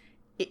goons,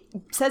 it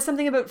says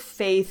something about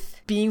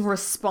Faith being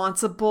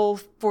responsible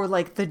for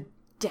like the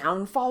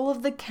downfall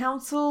of the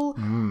council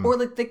or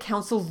like the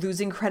council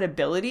losing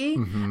credibility.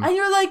 And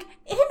you're like,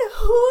 in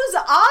whose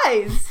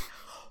eyes?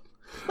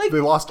 Like, They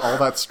lost all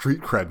that street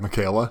cred,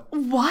 Michaela.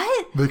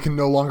 what? They can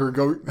no longer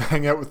go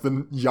hang out with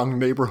the young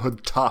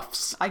neighborhood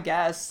toughs. I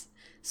guess.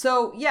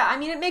 So, yeah, I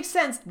mean, it makes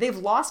sense. They've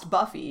lost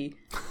Buffy,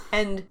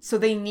 and so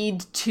they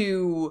need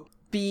to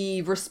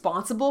be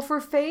responsible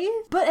for Faith.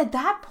 But at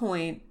that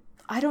point,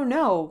 I don't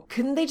know.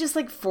 Couldn't they just,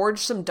 like, forge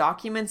some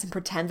documents and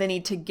pretend they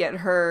need to get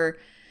her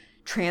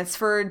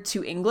transferred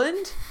to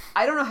England?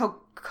 I don't know how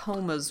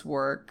comas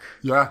work.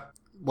 Yeah,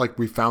 like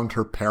we found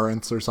her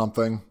parents or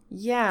something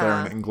Yeah.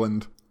 there in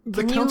England.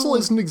 The Can council you-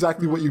 isn't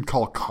exactly what you'd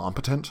call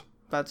competent.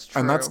 That's true.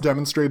 And that's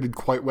demonstrated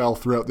quite well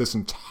throughout this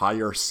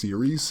entire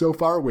series so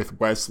far with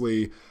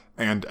Wesley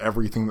and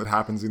everything that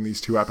happens in these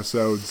 2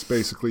 episodes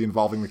basically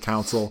involving the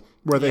council,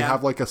 where they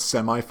have like a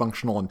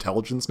semi-functional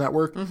intelligence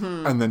network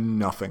and then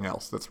nothing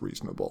else that's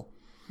reasonable.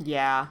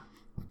 Yeah.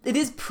 It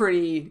is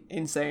pretty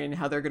insane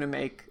how they're going to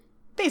make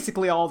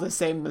basically all the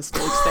same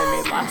mistakes they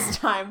made last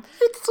time.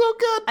 It's so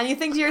good. And you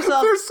think to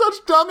yourself, They're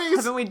such dummies.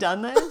 haven't we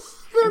done this?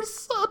 They're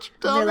such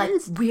They're like,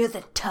 dummies. we're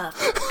the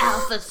tough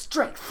alpha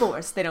strike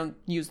force. They don't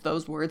use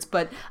those words,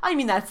 but I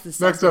mean, that's the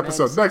Next sentiment.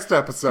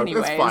 episode.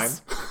 Anyways. It's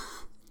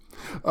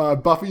fine.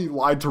 Buffy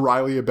lied to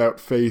Riley about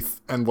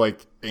Faith and,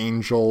 like,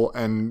 Angel,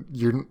 and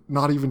you're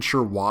not even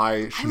sure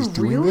why she's I'm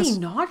doing really this.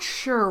 not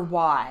sure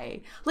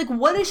why. Like,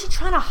 what is she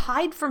trying to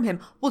hide from him?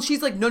 Well,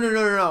 she's like,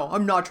 no.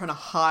 I'm not trying to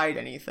hide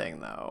anything,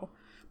 though.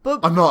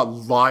 But I'm not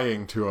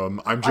lying to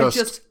him. I'm I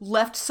just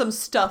left some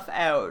stuff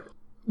out.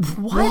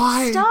 What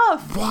Why?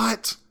 stuff?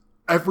 What?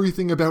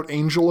 everything about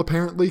Angel,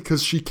 apparently,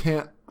 because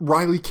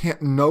Riley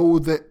can't know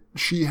that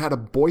she had a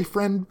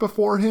boyfriend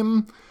before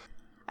him.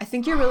 I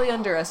think you're really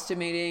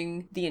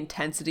underestimating the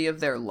intensity of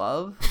their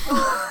love.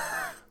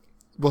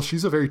 Well,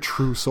 she's a very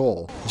true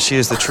soul. She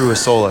is the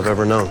truest soul I've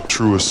ever known.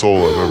 Truest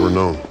soul I've ever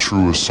known.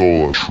 Truest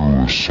soul.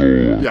 Truest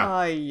soul. Yeah.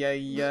 Ay,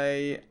 ay,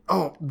 ay.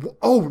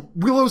 Oh,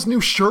 Willow's new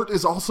shirt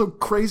is also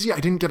crazy. I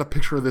didn't get a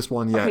picture of this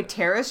one yet. Okay,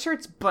 Tara's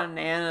shirt's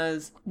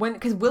bananas.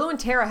 Because Willow and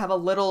Tara have a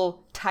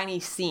little tiny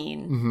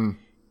scene.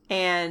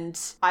 And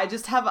I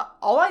just have,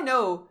 all I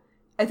know,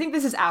 I think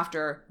this is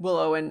after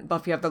Willow and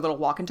Buffy have their little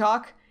walk and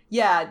talk.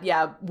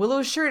 Yeah.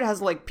 Willow's shirt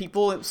has, like,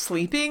 people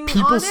sleeping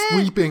on it.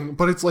 Sleeping,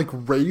 but it's, like,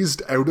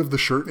 raised out of the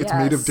shirt. It's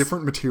made of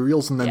different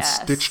materials and then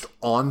stitched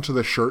onto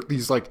the shirt.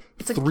 These, like,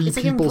 three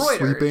people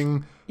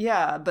sleeping.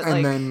 Yeah, but, and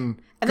like...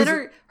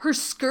 then her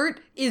skirt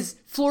is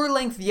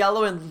floor-length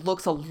yellow and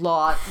looks a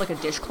lot like a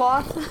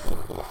dishcloth.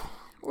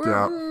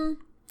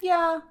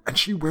 Yeah. And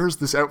she wears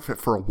this outfit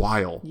for a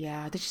while.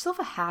 Yeah. Did she still have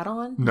a hat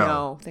on?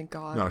 No. Thank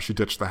God. No, she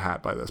ditched the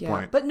hat by this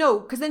point. But no,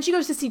 because then she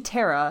goes to see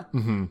Tara.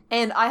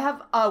 And I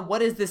have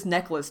what is this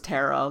necklace,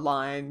 Tara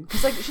line.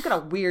 Because like she's got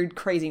a weird,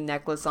 crazy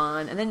necklace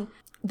on. And then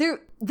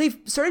they've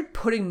started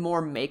putting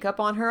more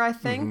makeup on her, I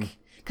think.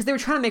 Because they were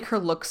trying to make her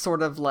look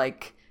sort of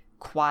like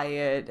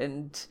quiet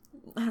and...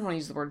 I don't want to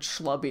use the word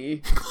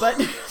schlubby, but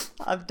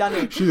I've done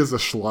it. She is a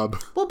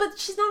schlub. Well, but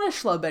she's not a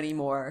schlub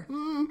anymore.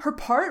 Her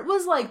part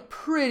was, like,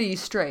 pretty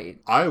straight.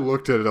 I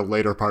looked at a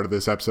later part of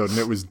this episode, and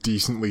it was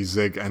decently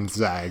zig and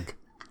zag.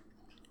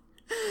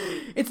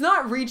 It's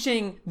not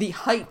reaching the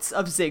heights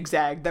of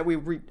zigzag that we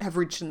have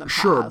reached in the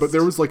past. Sure, but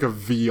there was, like, a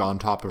V on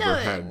top of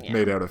her head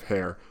made out of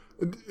hair.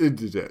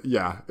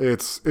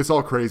 It's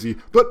all crazy.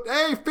 But,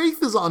 hey,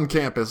 Faith is on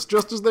campus,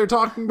 just as they're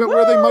talking about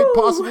where they might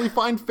possibly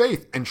find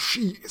Faith. And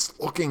she is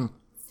looking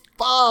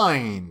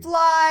fine.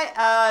 Fly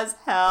as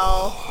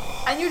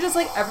hell. And you're just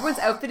like, everyone's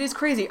outfit is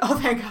crazy. Oh,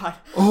 thank God.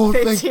 Oh,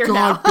 Faith's thank here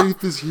God now.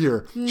 Faith is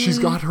here. She's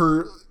got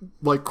her,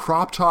 like,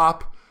 crop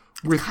top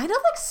with... Kind of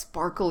like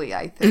sparkly,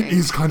 I think. It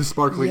is kind of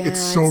sparkly. Yeah, it's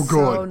so it's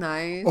good. so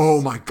nice.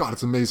 Oh my God,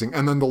 it's amazing.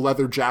 And then the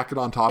leather jacket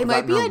on top It of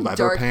might that be and her a leather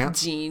dark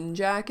pants. jean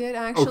jacket,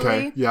 actually.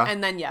 Okay, yeah.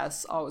 And then,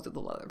 yes, always with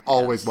the leather pants.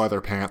 Always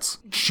leather pants.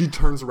 She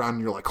turns around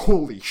and you're like,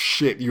 holy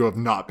shit, you have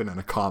not been in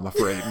a comma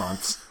for 8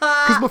 months.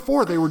 Because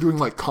before they were doing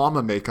like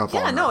comma makeup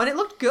on her. Yeah, no, and it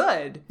looked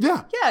good.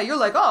 Yeah. Yeah, you're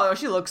like, oh,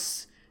 she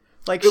looks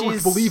like It she's...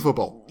 looked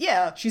believable.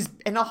 Yeah, she's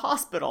in a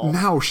hospital.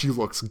 Now she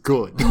looks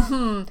good.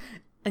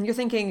 And you're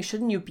thinking,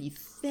 shouldn't you be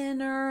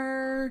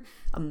thinner,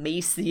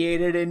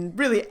 emaciated in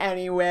really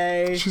any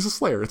way? She's a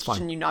slayer, it's fine.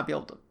 Shouldn't you not be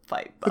able to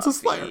fight Buffy? It's a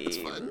slayer, it's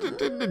fine.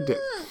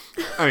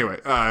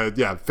 Anyway,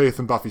 Faith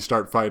and Buffy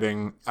start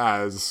fighting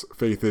as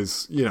Faith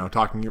is,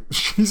 talking.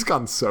 She's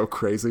gone so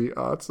crazy.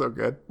 Oh, it's so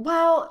good.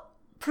 Well,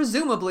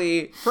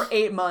 presumably, for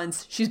 8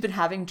 months, she's been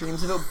having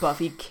dreams about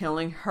Buffy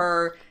killing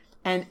her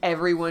and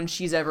everyone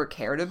she's ever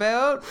cared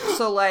about.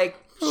 So, like...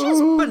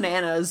 She's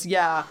bananas,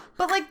 yeah.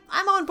 But, like,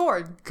 I'm on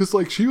board. Because,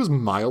 like, she was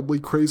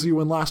mildly crazy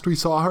when last we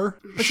saw her.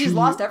 But she's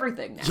lost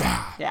everything now.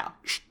 Yeah. Yeah.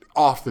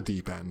 Off the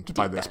deep end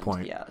by this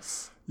point.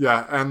 Yes.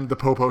 Yeah, and the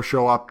Popo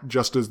show up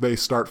just as they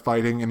start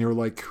fighting, and you're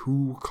like,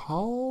 who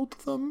called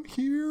them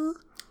here?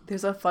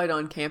 There's a fight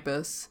on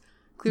campus.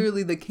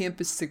 Clearly the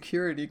campus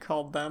security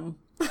called them.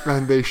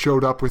 And they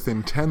showed up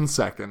within 10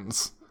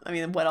 seconds. I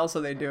mean, what else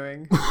are they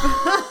doing?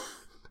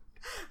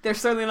 They're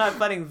certainly not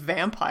fighting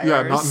vampires.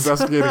 Yeah, not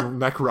investigating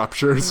neck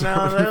ruptures.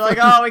 No, they're like,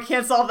 oh, we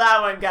can't solve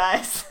that one,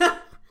 guys.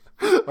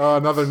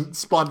 Another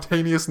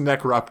spontaneous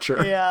neck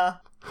rupture. Yeah.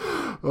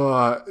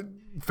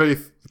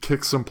 Faith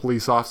kicks some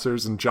police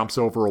officers and jumps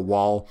over a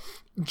wall.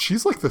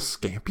 She's like the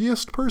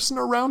scampiest person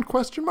around, ?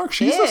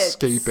 She's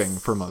escaping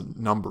from a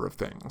number of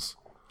things.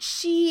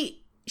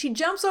 She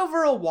jumps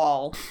over a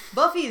wall.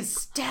 Buffy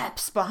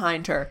steps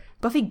behind her.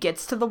 Buffy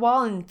gets to the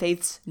wall and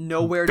Faith's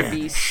nowhere to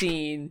be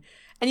seen.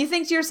 And you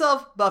think to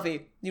yourself,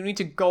 Buffy, you need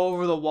to go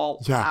over the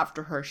wall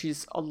after her.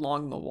 She's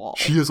along the wall.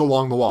 She is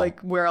along the wall. Like,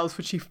 where else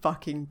would she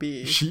fucking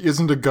be? She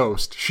isn't a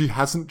ghost. She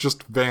hasn't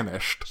just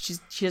vanished.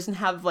 She doesn't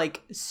have,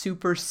 like,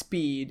 super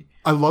speed.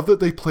 I love that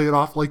they play it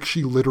off like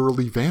she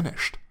literally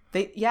vanished.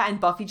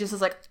 And Buffy just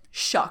is like,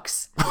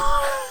 shucks.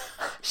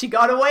 She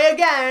got away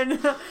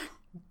again.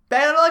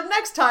 Better luck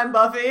next time,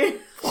 Buffy.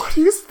 What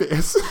is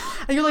this?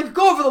 And you're like,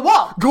 go over the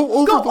wall. Go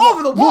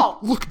over the wall.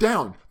 Look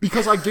down.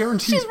 Because I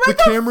guarantee the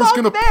camera's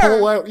going to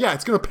pull out. Yeah,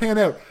 it's going to pan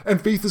out.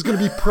 And Faith is going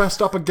to be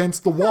pressed up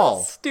against the wall.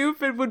 How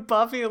stupid would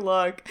Buffy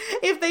look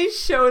if they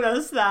showed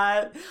us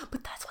that?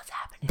 But that's what's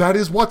happening. That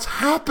is what's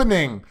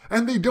happening.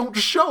 And they don't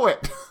show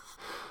it.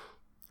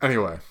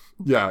 Anyway.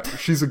 Yeah,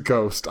 she's a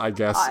ghost, I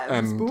guess.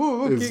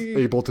 And is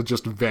able to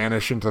just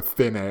vanish into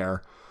thin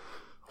air.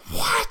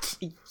 What?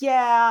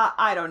 Yeah,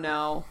 I don't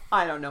know.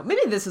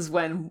 Maybe this is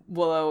when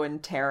Willow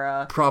and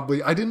Tara...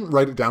 Probably. I didn't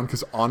write it down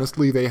because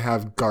honestly they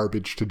have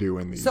garbage to do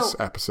in these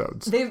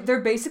episodes.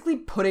 They're basically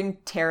putting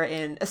Tara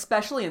in,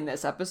 especially in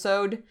this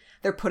episode,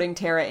 they're putting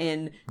Tara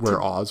in...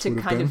 Where Oz would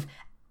have been?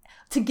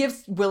 To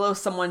give Willow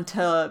someone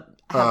to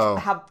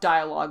have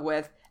dialogue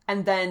with,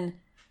 and then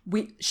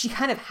she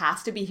kind of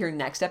has to be here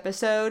next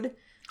episode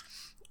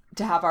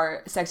to have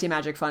our sexy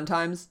magic fun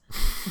times,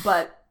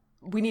 but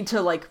we need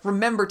to like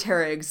remember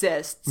Tara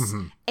exists.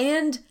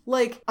 And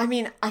like, I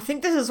mean, I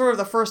think this is sort of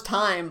the first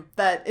time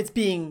that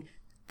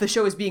the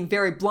show is being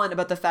very blunt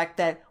about the fact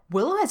that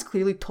Willow has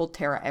clearly told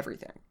Tara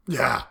everything.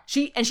 Yeah.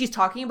 She's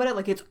talking about it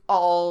like it's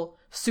all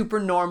super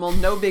normal,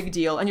 no big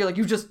deal. And you're like,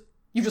 you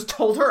just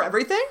told her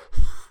everything?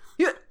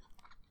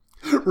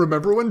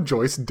 Remember when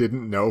Joyce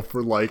didn't know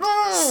for like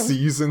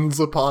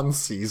seasons upon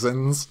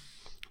seasons?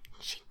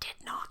 She did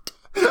not.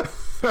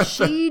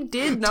 She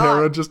did not.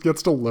 Tara just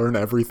gets to learn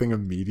everything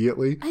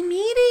immediately.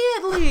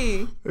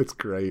 It's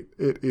great.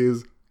 It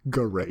is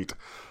great.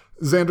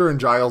 Xander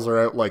and Giles are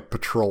out like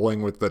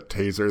patrolling with the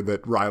taser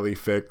that Riley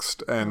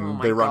fixed,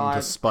 and they run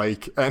into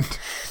Spike. And,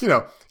 you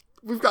know,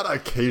 we've got to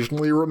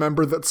occasionally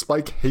remember that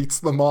Spike hates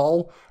them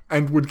all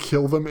and would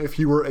kill them if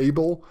he were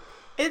able.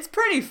 It's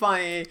pretty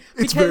funny.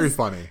 It's very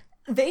funny.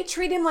 They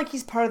treat him like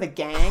he's part of the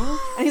gang,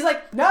 and he's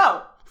like,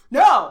 no,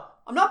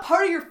 I'm not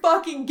part of your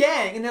fucking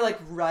gang. And they're like,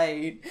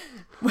 right.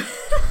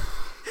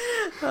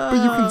 But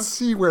you can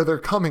see where they're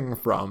coming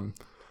from.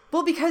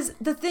 Well, because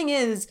the thing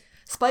is,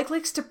 Spike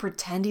likes to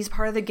pretend he's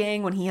part of the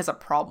gang when he has a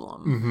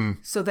problem.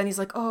 So then he's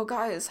like, oh,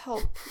 guys,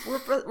 help.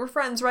 We're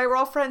friends, right? We're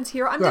all friends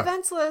here. I'm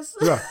defenseless.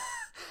 Yeah.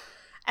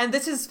 And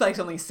this is Spike's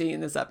only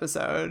scene this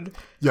episode.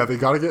 Yeah, they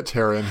got to get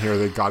Tara in here.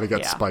 They got to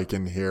get Spike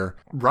in here.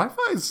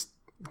 Ri-Fi's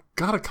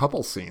got a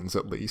couple scenes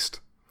at least.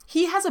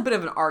 He has a bit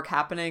of an arc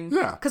happening.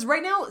 Yeah. Because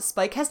right now,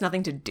 Spike has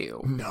nothing to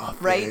do.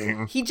 Nothing.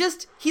 Right? He's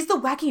the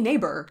wacky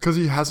neighbor. Because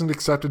he hasn't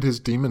accepted his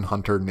demon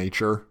hunter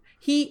nature.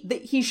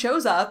 He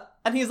shows up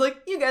and he's like,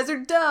 you guys are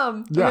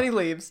dumb. And then he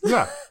leaves.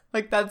 Yeah.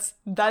 Like that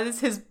is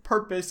his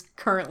purpose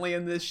currently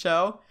in this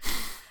show.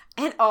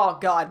 And oh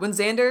God, when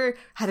Xander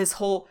had his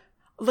whole,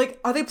 like,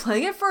 are they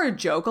playing it for a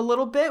joke a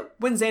little bit?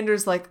 When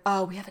Xander's like,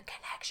 oh, we have a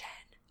connection.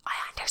 I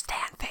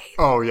understand faith.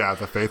 Oh yeah,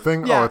 the faith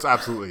thing? Yeah. Oh, it's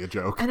absolutely a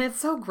joke. And it's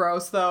so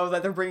gross though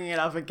that they're bringing it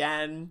up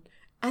again.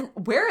 And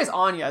where is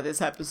Anya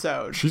this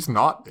episode? She's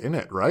not in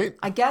it, right?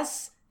 I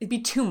guess it'd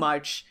be too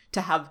much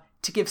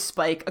to give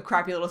Spike a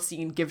crappy little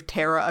scene, give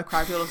Tara a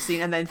crappy little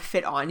scene, and then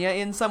fit Anya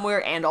in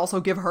somewhere and also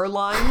give her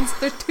lines.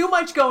 There's too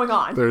much going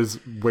on.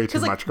 There's way too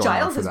much going on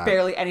Giles for has that.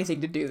 barely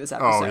anything to do this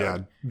episode. Oh yeah,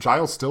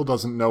 Giles still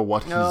doesn't know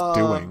what he's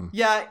doing.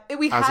 Yeah,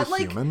 we as had a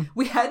human.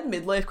 We had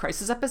midlife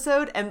crisis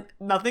episode, and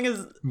nothing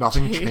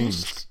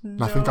changed.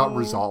 Nothing got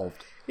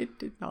resolved. It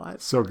did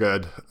not. So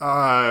good.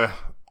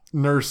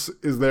 Nurse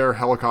is there,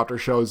 helicopter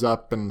shows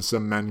up, and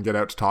some men get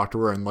out to talk to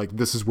her, and like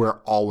this is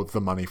where all of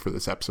the money for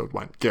this episode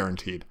went,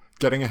 guaranteed.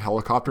 Getting a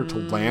helicopter to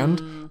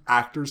land,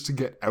 actors to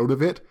get out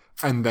of it,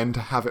 and then to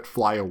have it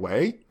fly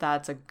away.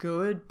 That's a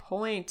good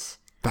point.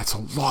 That's a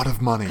lot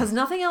of money. Because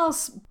nothing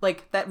else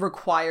like that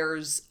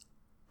requires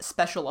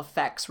special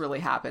effects really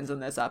happens in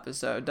this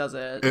episode, does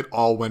it? It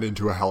all went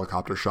into a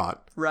helicopter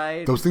shot.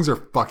 Right. Those things are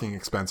fucking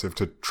expensive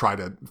to try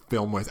to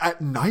film with.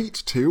 At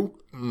night, too.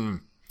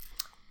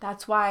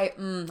 That's why,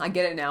 I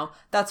get it now.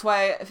 That's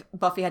why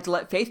Buffy had to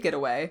let Faith get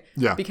away.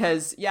 Yeah.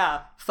 Because,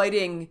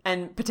 fighting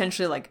and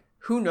potentially, like,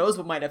 who knows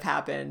what might have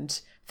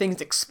happened.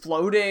 Things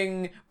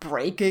exploding,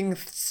 breaking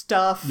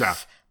stuff. Yeah.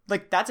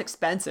 Like, that's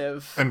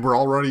expensive. And we're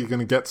already going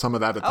to get some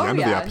of that at the end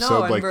of the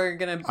episode. And like, we're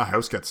gonna... a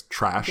house gets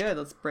trashed. Good,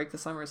 let's break the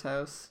Summers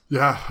house.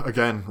 Yeah,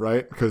 again,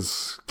 right?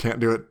 Because can't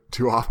do it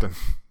too often.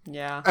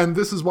 Yeah. And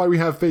this is why we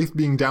have Faith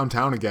being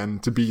downtown again,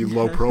 to be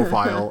low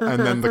profile. And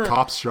then the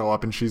cops show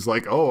up and she's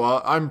like,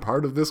 oh, I'm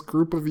part of this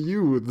group of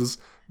youths.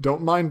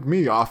 Don't mind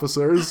me,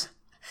 officers.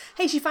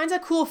 Hey, she finds a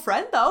cool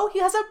friend, though. He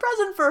has a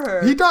present for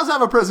her. He does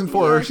have a present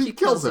for her. She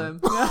kills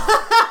him.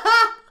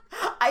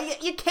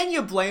 Can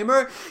you blame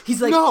her?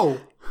 He's like,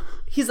 no.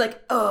 He's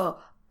like,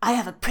 oh, I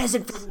have a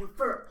present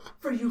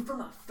for you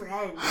from a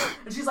friend.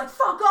 And she's like,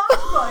 fuck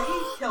off,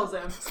 buddy. Kills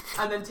him.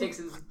 And then takes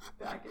his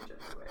package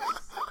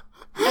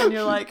anyways. And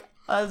you're like,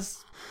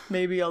 us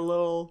maybe a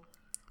little...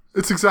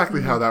 It's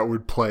exactly how that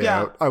would play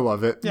out. I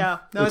love it. Yeah.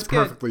 No, it's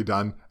perfectly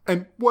done.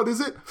 And what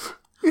is it?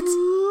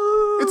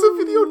 It's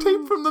a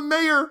videotape from the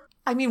mayor.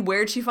 I mean,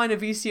 where'd she find a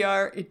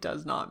VCR? It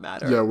does not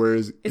matter. Yeah, where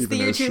is It's the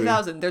year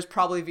 2000. There's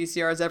probably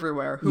VCRs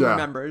everywhere. Who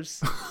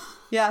remembers?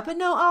 Yeah, but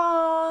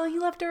no, he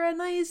left her a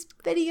nice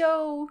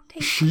video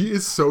tape. She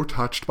is so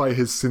touched by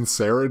his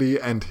sincerity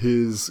and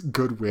his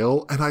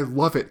goodwill, and I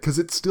love it because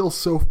it's still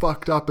so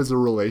fucked up as a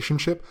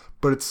relationship,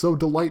 but it's so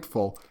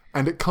delightful.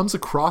 And it comes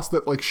across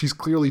that, like, she's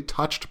clearly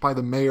touched by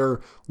the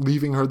mayor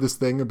leaving her this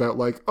thing about,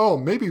 like, oh,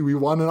 maybe we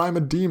won and I'm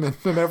a demon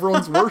and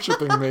everyone's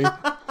worshiping me.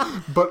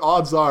 But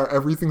odds are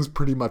everything's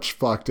pretty much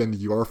fucked and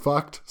you're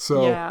fucked.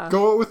 So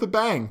go out with a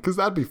bang, because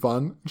that'd be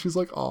fun. And she's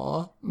like,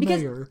 aw,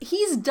 mayor. Because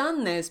he's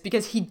done this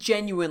because he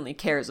genuinely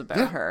cares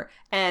about her.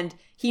 And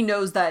he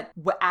knows that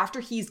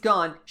after he's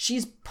gone,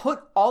 she's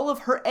put all of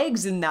her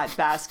eggs in that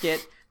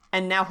basket.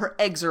 And now her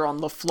eggs are on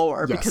the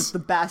floor because the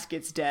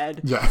basket's dead.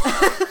 Yeah.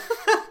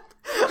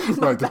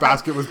 Right, the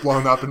basket was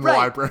blown up in the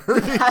library.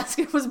 The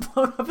basket was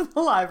blown up in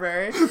the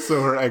library.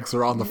 So her eggs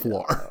are on the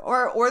floor.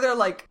 Or they're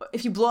like,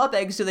 if you blow up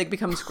eggs, do they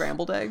become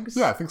scrambled eggs?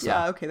 Yeah, I think so.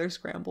 Yeah, okay, they're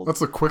scrambled. That's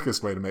the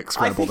quickest way to make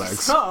scrambled I think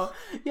eggs. So,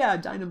 yeah,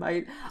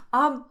 dynamite.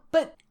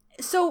 But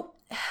so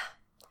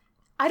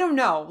I don't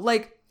know.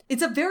 Like,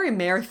 it's a very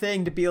Mare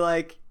thing to be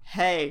like,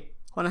 hey,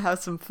 want to have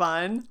some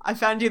fun? I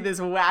found you this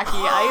wacky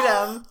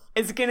item.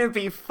 It's gonna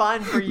be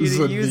fun for you This is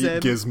to a use neat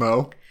it.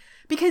 gizmo.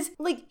 Because,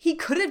 like, he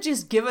could have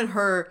just given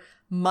her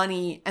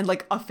money and,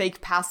 like, a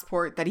fake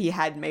passport that he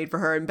had made for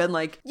her and been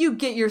like, you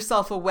get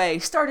yourself away,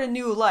 start a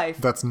new life.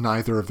 That's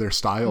neither of their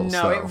styles.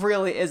 No, though. it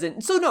really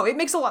isn't. So, no, it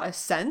makes a lot of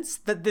sense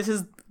that this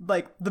is,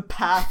 like, the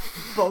path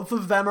both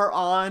of them are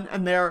on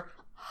and they're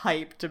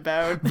hyped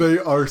about. They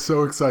are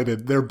so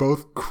excited. They're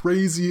both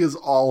crazy as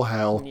all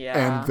hell. Yeah.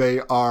 And they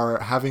are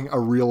having a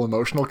real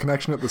emotional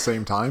connection at the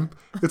same time.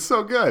 It's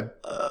so good.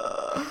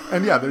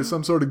 And yeah, there's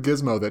some sort of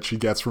gizmo that she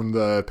gets from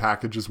the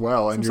package as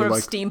well. And Some you're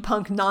sort of like,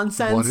 steampunk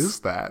nonsense. what is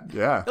that?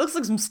 Yeah. It looks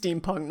like some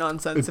steampunk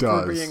nonsense, It if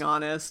we're does. being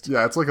honest.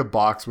 Yeah, it's like a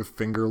box with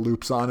finger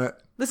loops on it.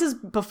 This is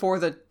before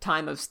the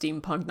time of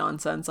steampunk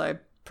nonsense, I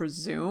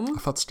presume. I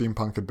thought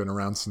steampunk had been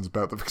around since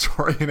about the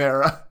Victorian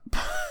era.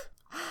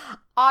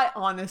 I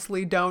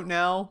honestly don't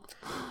know.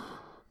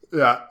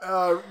 Yeah,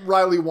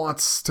 Riley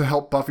wants to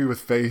help Buffy with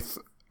Faith,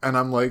 and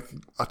I'm like,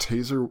 a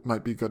taser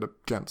might be good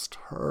against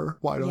her.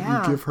 Why don't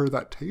Yeah. you give her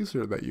that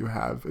taser that you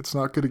have? It's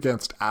not good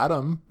against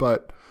Adam,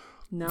 but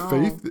No.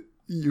 Faith,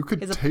 you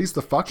could tase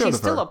the fuck out She's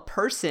of her. still a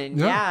person.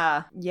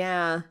 Yeah.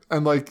 Yeah.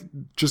 And like,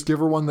 just give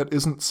her one that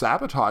isn't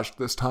sabotaged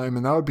this time,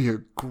 and that would be a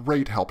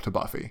great help to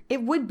Buffy.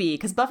 It would be,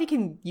 because Buffy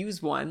can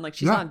use one. Like,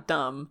 she's Yeah. not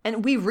dumb.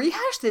 And we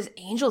rehashed this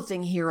angel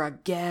thing here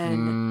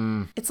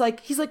again. It's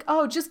like, he's like,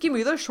 oh, just give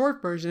me the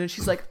short version. And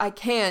she's like, I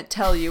can't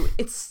tell you.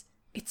 It's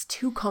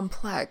too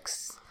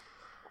complex.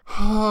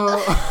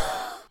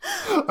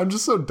 I'm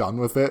just so done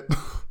with it.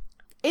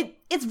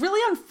 It's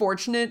really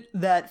unfortunate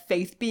that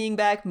Faith being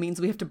back means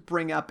we have to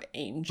bring up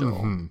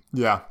Angel.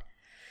 Yeah.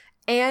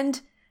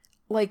 And,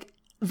 like,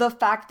 the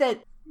fact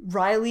that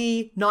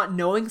Riley not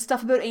knowing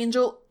stuff about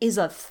Angel is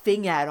a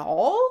thing at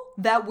all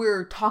that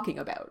we're talking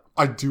about.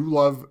 I do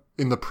love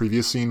in the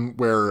previous scene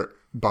where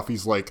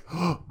Buffy's like,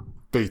 oh,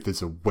 Faith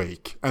is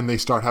awake. And they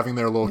start having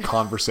their little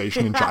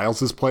conversation in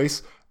Giles's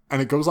place.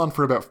 And it goes on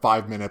for about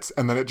 5 minutes.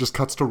 And then it just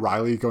cuts to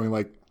Riley going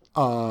like,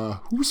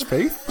 who's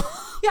Faith?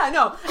 Yeah,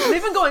 no.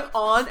 They've been going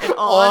on and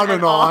on,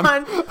 and on.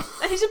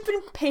 And he's just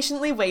been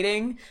patiently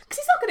waiting. Because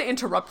he's not going to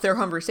interrupt their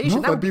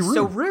conversation. That would be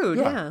so rude.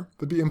 Yeah.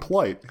 That'd be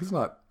impolite.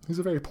 He's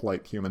a very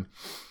polite human.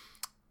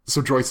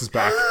 So Joyce is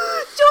back.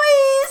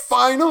 Joyce!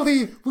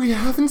 Finally! We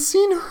haven't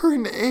seen her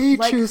in ages.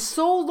 Like,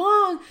 so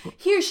long.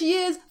 Here she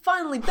is,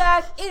 finally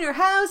back in her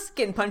house,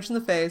 getting punched in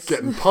the face.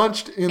 Getting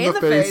punched in the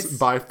face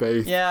by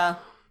Faith. Yeah.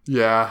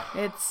 Yeah.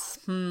 It's,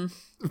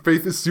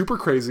 Faith is super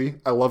crazy.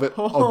 I love it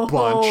a bunch.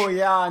 Oh,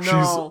 yeah,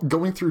 no. She's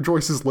going through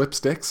Joyce's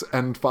lipsticks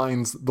and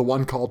finds the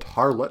one called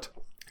Harlot.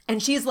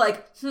 And she's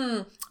like,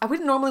 I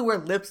wouldn't normally wear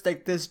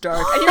lipstick this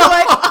dark. And you're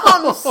like,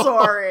 I'm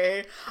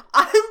sorry.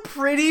 I'm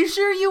pretty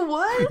sure you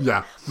would.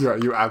 Yeah,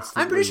 you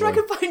absolutely I'm pretty sure would.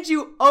 I could find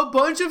you a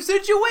bunch of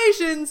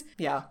situations.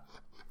 Yeah.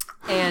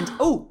 And,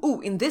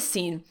 in this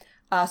scene,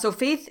 so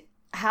Faith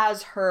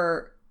has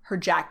her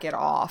jacket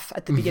off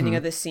at the beginning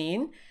of the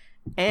scene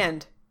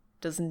and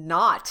does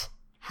not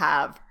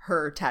have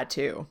her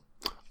tattoo.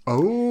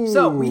 Oh.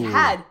 So we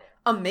had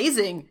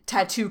amazing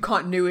tattoo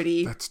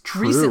continuity That's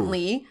true.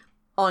 recently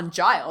on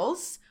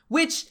Giles,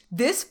 which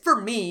this for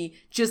me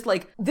just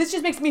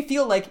makes me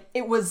feel like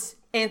it was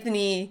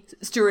Anthony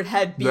Stewart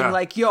Head being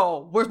like,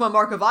 yo, where's my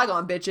Mark of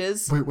Igon,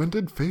 bitches? Wait, when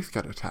did Faith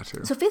get a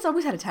tattattoo? So Faith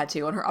always had a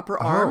tattoo on her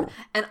upper arm,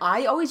 and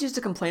I always used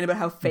to complain about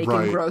how fake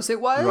Right. and gross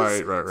it was.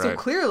 Right. So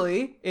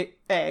clearly, Was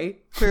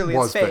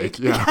it's fake, fake,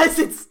 yeah. because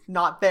it's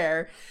not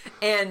there.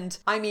 And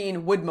I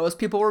mean, would most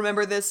people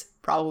remember this?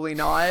 Probably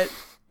not.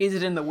 Is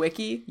it in the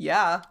wiki?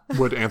 Yeah,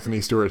 Would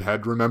Anthony Stewart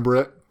Head remember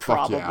it?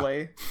 Fuck yeah.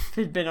 probably. If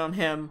it'd been on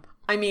him.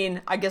 I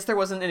mean, I guess there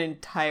wasn't an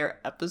entire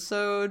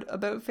episode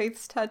about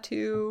Faith's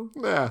tattoo.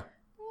 Yeah,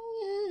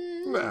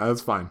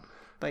 that's fine.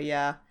 But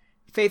yeah,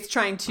 Faith's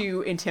trying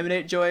to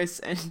intimidate Joyce,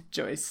 and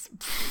Joyce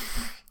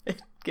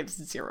gives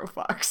 0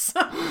 fucks.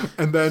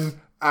 And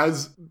then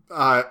as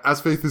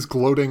Faith is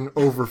gloating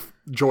over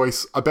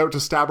Joyce, about to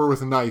stab her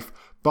with a knife,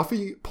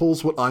 Buffy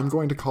pulls what I'm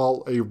going to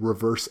call a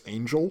reverse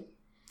angel.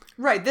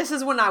 Right, this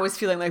is when I was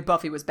feeling like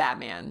Buffy was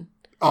Batman.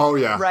 Oh,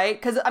 yeah. Right?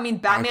 Because, I mean,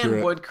 Batman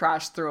Accurate. would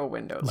crash through a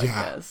window like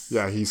Yeah. this.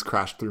 Yeah, he's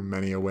crashed through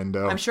many a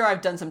window. I'm sure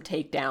I've done some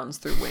takedowns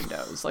through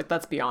windows. Like,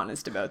 let's be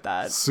honest about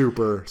that.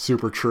 Super,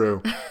 super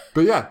true.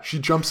 But yeah, she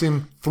jumps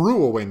in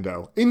through a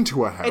window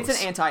into a house. It's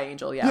an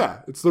anti-angel, yeah.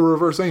 Yeah, it's the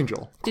reverse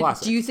angel.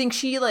 Classic. Do you think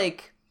she,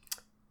 like...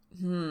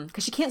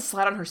 Because she can't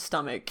slide on her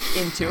stomach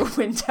into a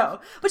window.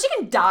 But she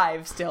can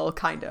dive still,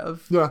 kind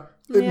of. Yeah.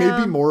 It may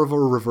Yeah. be more of a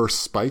reverse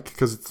Spike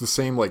because it's the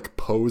same like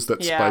pose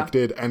that Yeah. Spike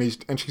did, and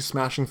she's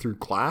smashing through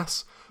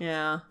glass.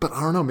 Yeah. But I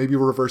don't know, maybe a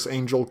reverse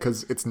angel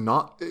because it's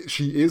not.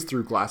 She is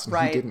through glass and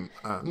Right. he didn't.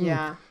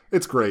 Yeah.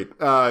 It's great.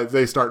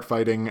 They start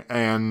fighting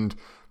and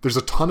There's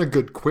a ton of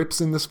good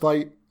quips in this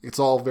fight. It's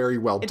all very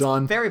well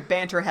done. Very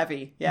banter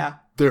heavy. Yeah.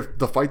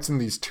 The fights in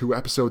these 2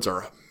 episodes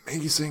are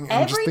amazing.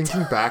 And just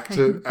thinking back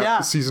to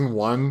season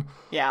 1,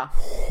 Yeah.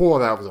 oh,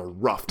 that was a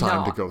rough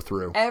time to go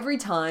through. Every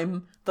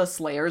time the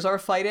Slayers are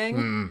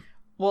fighting,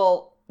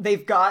 well,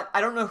 they've got,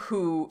 I don't know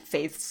who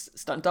Faith's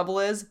stunt double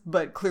is,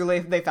 but clearly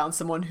they found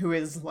someone who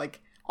is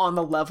like on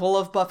the level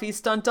of Buffy's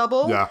stunt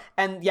double. Yeah.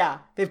 And yeah,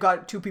 they've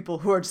got 2 people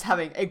who are just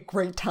having a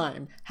great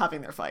time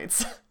having their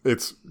fights.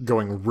 It's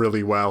going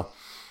really well.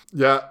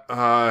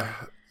 Yeah.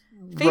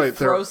 Faith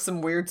throws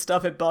some weird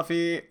stuff at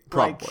Buffy.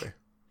 Probably.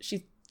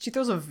 Like, she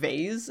throws a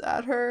vase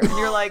at her, and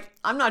you're like,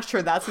 I'm not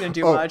sure that's going to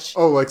do much.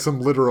 Oh, like some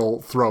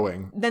literal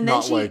throwing,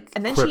 not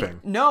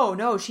quipping.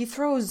 No, she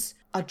throws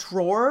a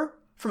drawer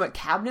from a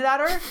cabinet at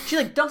her. She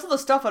like dumps all the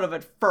stuff out of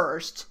it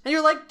first, and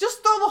you're like,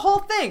 just throw the whole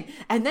thing.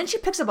 And then she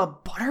picks up a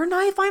butter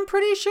knife, I'm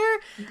pretty sure,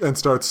 and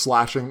starts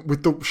slashing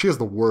with she has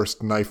the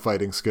worst knife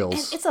fighting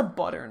skills. And it's a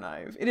butter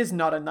knife. It is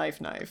not a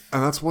knife.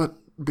 And that's what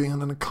being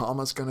in a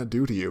coma is gonna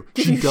do to you.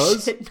 She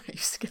does shit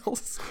knife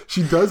skills.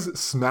 She does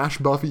smash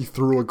Buffy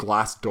through a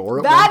glass door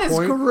at that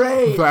one point. That is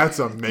great. That's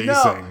amazing.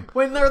 No,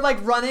 when they're like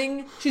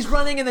running, she's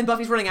running and then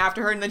Buffy's running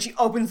after her and then she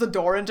opens the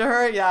door into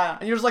her. Yeah.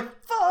 And you're just like,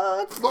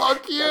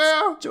 fuck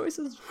yeah. That's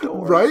Joyce's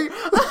door. Right?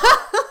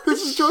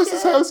 This is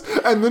Joyce's house.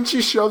 And then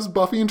she shoves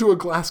Buffy into a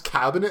glass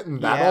cabinet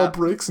and that all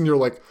breaks and you're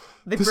like,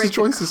 this is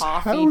Joyce's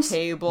coffee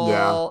table.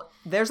 Yeah.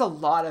 There's a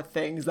lot of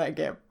things that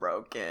get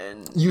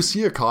broken. You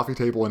see a coffee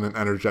table in an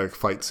energetic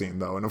fight scene,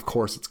 though, and of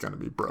course it's going to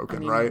be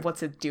broken, right?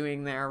 What's it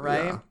doing there,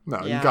 right? Yeah.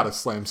 No, you got to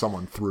slam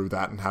someone through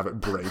that and have it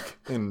break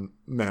in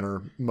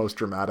manner most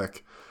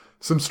dramatic.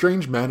 Some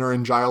strange men are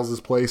in Giles'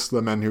 place,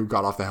 the men who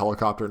got off the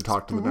helicopter and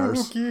talked to the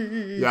nurse.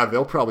 Yeah,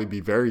 they'll probably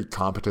be very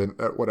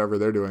competent at whatever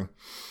they're doing.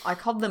 I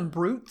called them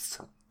brutes.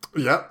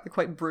 Yeah. They're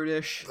quite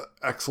brutish.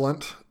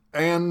 Excellent.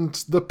 And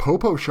the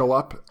Popo show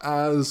up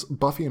as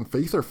Buffy and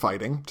Faith are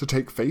fighting to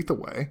take Faith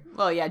away.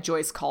 Well, yeah,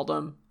 Joyce called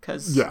him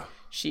because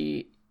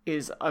she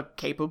is a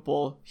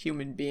capable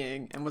human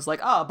being and was like,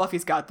 oh,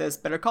 Buffy's got this.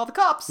 Better call the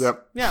cops.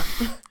 Yep. Yeah.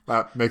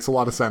 That makes a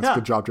lot of sense. Yeah.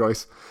 Good job,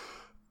 Joyce.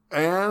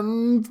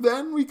 And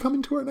then we come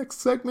into our next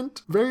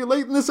segment. Very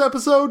late in this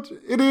episode,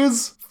 it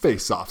is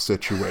face-off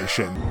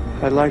situation.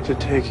 I'd like to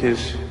take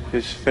his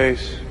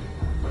face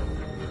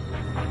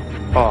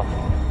off.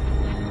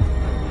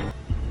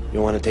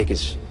 You want to take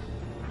his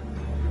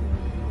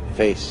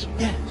face?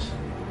 Yes.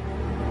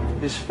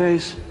 His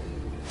face.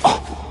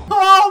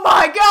 Oh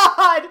my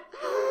god!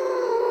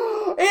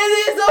 It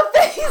is a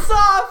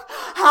face-off!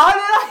 How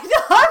did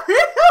I not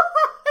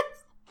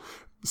realize?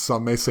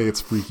 Some may say it's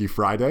Freaky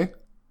Friday.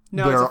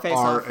 No, it's a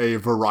face-off. There are a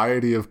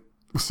variety of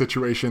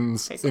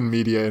situations in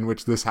media in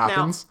which this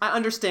happens. Now, I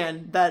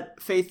understand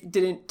that Faith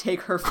didn't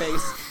take her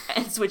face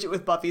and switch it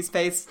with Buffy's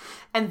face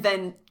and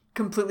then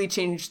completely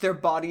change their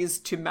bodies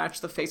to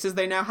match the faces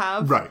they now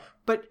have. Right.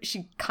 But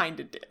she kind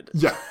of did.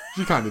 Yeah,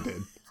 she kind of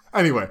did.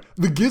 Anyway,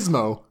 the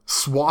Gizmo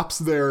swaps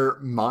their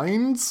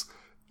minds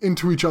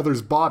into each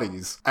other's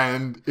bodies.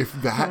 And if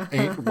that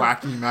ain't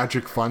wacky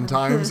magic fun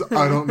times,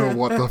 I don't know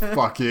what the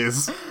fuck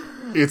is.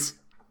 It's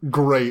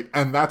great.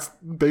 And that's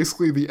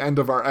basically the end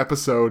of our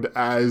episode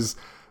as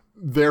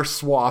they're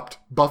swapped.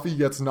 Buffy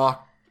gets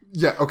knocked.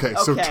 Yeah, okay.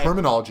 So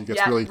terminology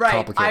gets really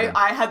complicated.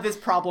 I had this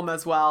problem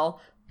as well.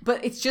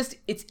 But it's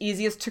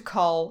easiest to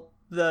call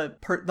the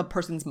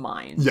person's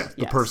mind. Yeah,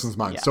 the person's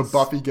mind. Yes. So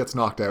Buffy gets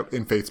knocked out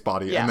in Faith's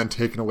body and then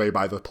taken away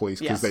by the police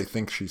because they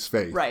think she's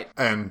Faith. Right.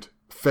 And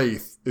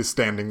Faith is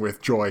standing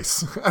with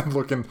Joyce and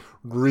looking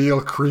real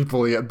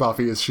creepily at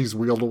Buffy as she's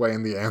wheeled away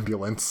in the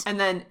ambulance. And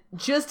then,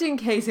 just in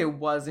case it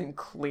wasn't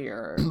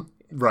clear...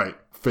 Right.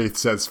 Faith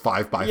says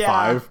 5 by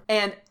 5.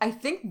 And I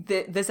think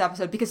this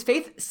episode, because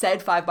Faith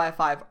said 5 by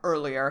 5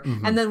 earlier,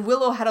 and then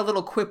Willow had a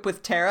little quip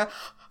with Tara...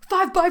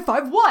 5 by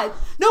 5 what?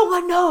 No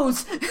one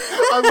knows.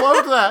 I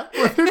love that.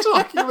 When you're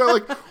talking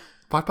about like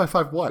 5 by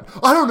 5 what?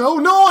 I don't know.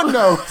 No one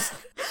knows.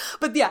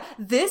 But yeah,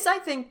 this I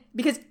think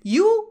because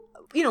you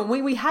know,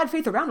 when we had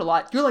Faith around a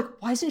lot, you're like,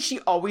 why isn't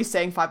she always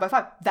saying 5 by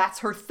 5? That's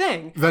her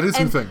thing. That is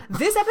her thing.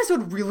 This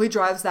episode really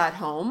drives that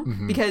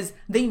home because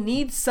they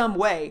need some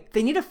way.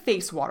 They need a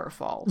face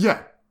waterfall.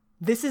 Yeah.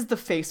 This is the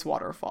face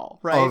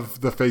waterfall, right?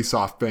 Of the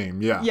face-off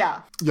fame, yeah.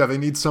 Yeah. Yeah, they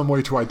need some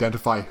way to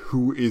identify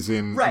who is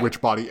in which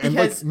body. And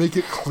like make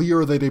it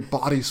clear that a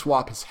body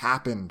swap has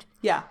happened.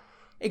 Yeah,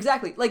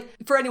 exactly.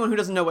 Like, for anyone who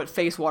doesn't know what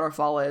face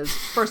waterfall is,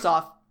 first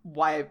off,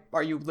 why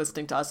are you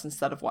listening to us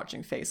instead of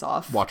watching Face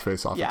Off? Watch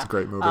Face Off. Yeah. It's a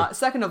great movie.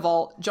 Second of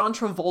all, John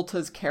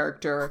Travolta's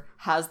character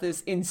has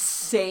this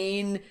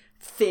insane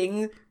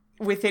thing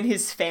within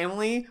his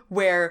family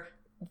where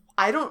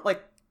I don't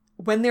like...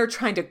 when they're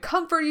trying to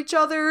comfort each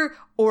other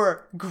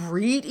or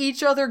greet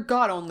each other,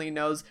 God only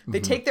knows, they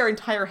take their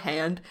entire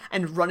hand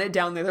and run it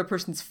down the other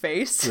person's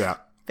face. Yeah.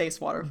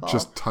 Face waterfall.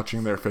 Just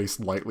touching their face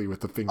lightly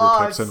with the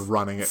fingertips and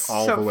running it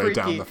all the way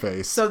down the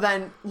face. So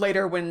then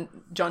later when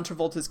John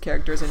Travolta's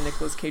character is in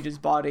Nicolas Cage's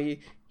body,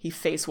 he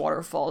face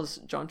waterfalls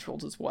John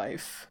Travolta's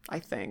wife, I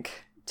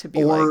think, to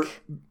be or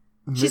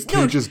Nick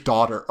Cage's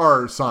daughter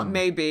or son.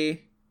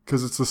 Maybe.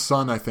 Because it's the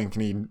sun, I think,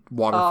 and he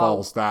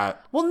waterfalls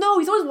that. Well, no,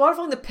 he's always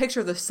waterfalling the picture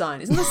of the sun.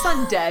 Isn't the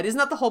sun dead? Isn't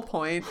that the whole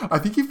point? I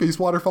think he face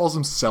waterfalls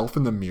himself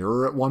in the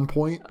mirror at one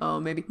point. Oh,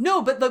 maybe.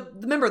 No, but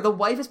remember, the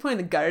wife is pointing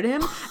the gun at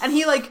him, and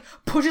he, like,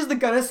 pushes the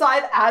gun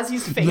aside as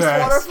he's face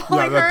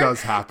waterfalling yeah, that her.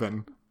 does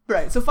happen.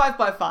 Right, so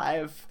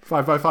 5x5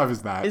 5x5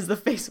 is that. is the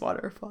face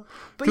waterfall.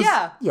 But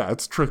yeah. Yeah,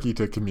 it's tricky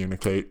to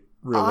communicate,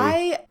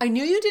 really. I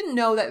knew you didn't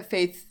know that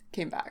Faith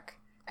came back.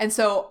 And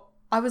so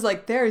I was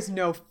like, there is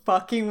no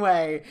fucking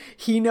way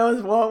he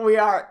knows what we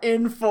are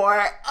in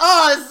for.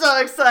 Oh, it's so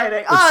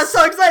exciting. Oh, it's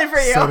so excited for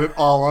you. Set it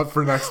all up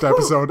for next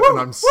episode, and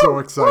I'm so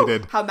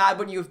excited. How mad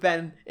would you have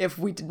been if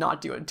we did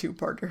not do a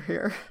two-parter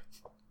here?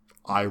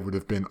 I would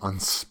have been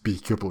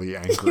unspeakably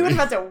angry. You would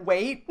have had to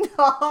wait?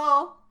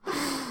 No.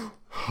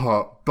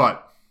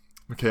 But,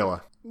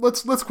 Michaela,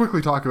 let's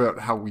quickly talk about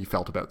how we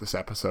felt about this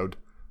episode,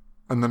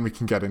 and then we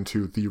can get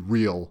into the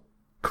real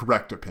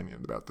correct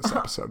opinion about this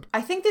episode.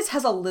 I think this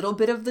has a little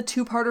bit of the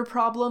two-parter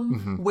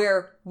problem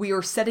where we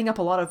are setting up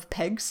a lot of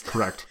pegs.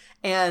 Correct.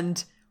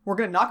 And we're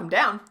going to knock them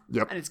down.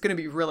 Yep. And it's going to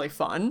be really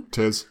fun.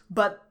 Tis.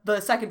 But the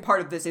second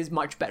part of this is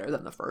much better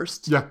than the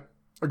first. Yeah,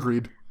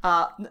 agreed.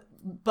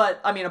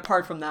 But, I mean,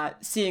 apart from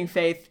that, seeing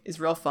Faith is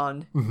real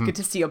fun. Get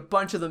to see a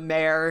bunch of the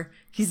mayor.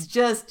 He's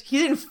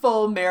in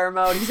full mayor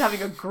mode. He's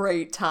having a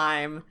great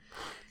time.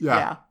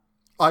 Yeah.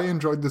 I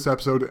enjoyed this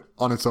episode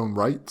on its own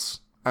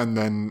rights. And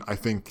then I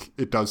think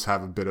it does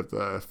have a bit of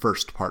the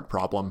first part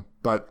problem,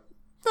 but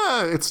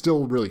it's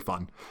still really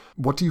fun.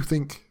 What do you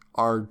think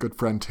our good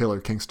friend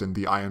Taylor Kingston,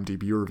 the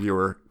IMDb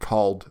reviewer,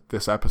 called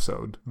this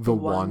episode? The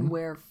one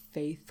where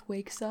Faith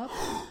wakes up?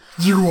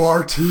 You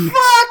are Teeks!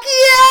 Fuck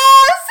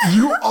yes!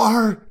 You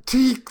are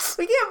Teeks!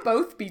 We can't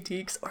both be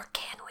Teeks, or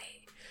can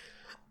we?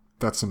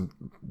 That's some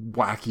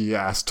wacky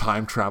ass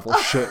time travel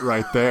shit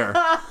right there.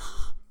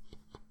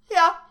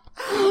 Yeah.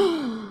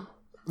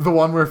 The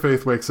one where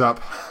Faith wakes up.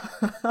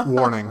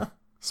 Warning.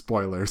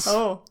 Spoilers.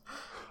 Oh.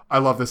 I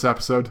love this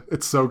episode.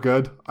 It's so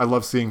good. I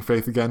love seeing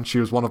Faith again. She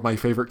was one of my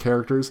favorite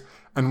characters.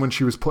 And when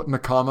she was put in a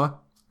comma,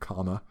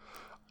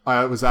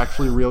 I was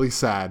actually really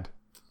sad.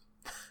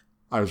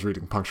 I was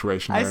reading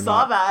punctuation there. I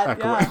saw that,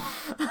 echoing.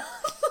 yeah.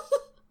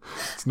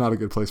 It's not a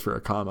good place for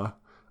a comma.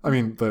 I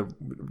mean,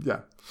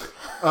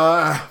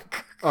 all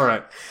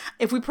right.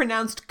 If we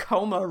pronounced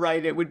coma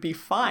right, it would be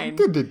fine.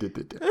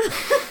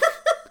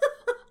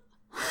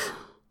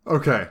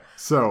 Okay,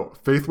 so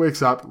Faith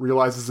wakes up,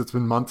 realizes it's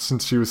been months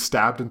since she was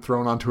stabbed and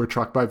thrown onto a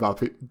truck by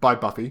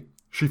Buffy.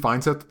 She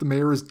finds out that the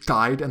mayor has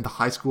died and the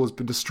high school has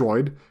been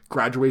destroyed.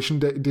 Graduation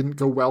didn't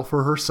go well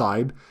for her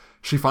side.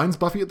 She finds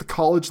Buffy at the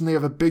college and they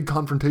have a big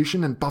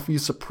confrontation, and Buffy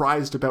is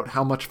surprised about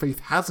how much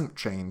Faith hasn't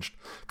changed.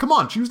 Come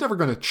on, she was never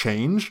going to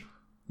change.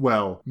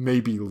 Well,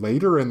 maybe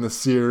later in the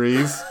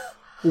series.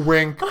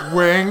 Wink,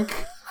 wink.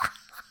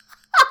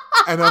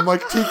 And I'm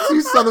like, Teeks,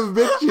 you son of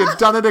a bitch, you've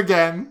done it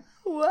again.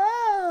 What?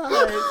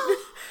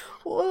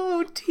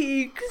 Whoa,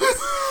 Teeks.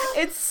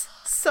 It's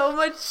so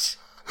much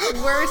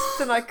worse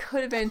than I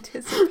could have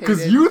anticipated.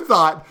 Because you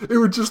thought it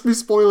would just be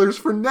spoilers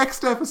for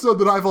next episode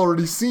that I've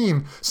already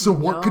seen. So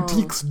what could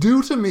Teeks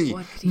do to me?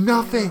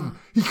 Nothing.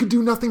 He could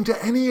do nothing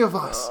to any of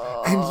us.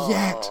 And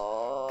yet,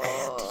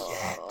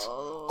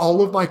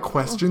 all of my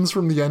questions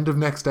from the end of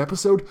next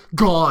episode,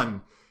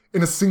 gone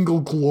in a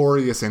single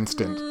glorious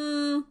instant.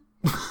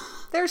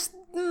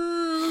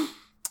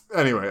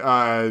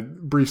 Anyway,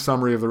 brief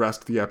summary of the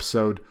rest of the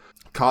episode.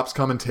 Cops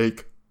come and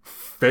take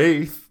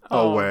Faith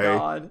away,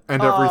 God.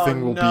 and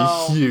everything will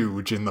be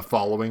huge in the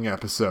following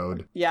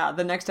episode. Yeah,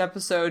 the next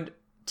episode,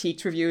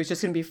 Teeks review, is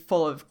just going to be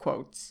full of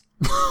quotes.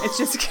 It's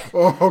just...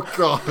 Oh,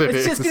 God,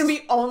 it's just going to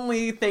be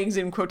only things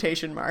in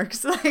quotation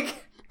marks.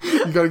 Like...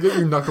 You gotta get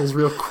your knuckles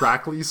real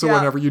crackly so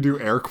whenever you do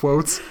air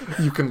quotes,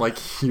 you can, like,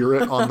 hear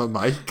it on the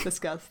mic.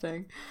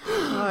 Disgusting.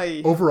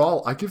 Oy.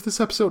 Overall, I give this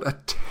episode a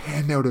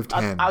 10 out of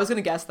 10. I was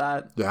gonna guess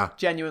that. Yeah.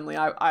 Genuinely.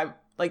 I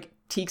like,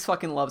 Teeks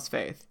fucking loves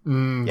Faith.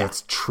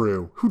 That's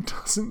true. Who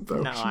doesn't,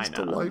 though? No, She's I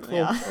know. delightful.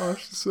 Yeah. Oh,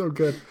 she's so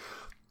good.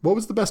 What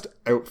was the best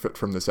outfit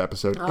from this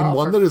episode? Oh, and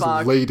one for that is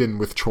fuck. laden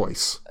with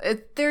choice.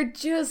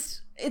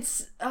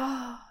 It's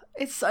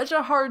such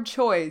a hard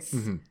choice.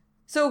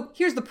 So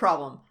here's the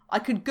problem. I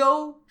could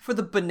go for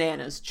the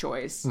bananas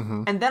choice,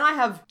 and then I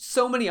have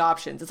so many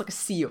options. It's like a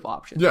sea of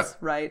options,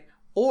 right?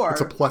 Or It's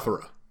a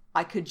plethora.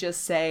 I could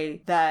just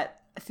say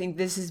that I think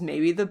this is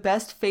maybe the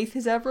best Faith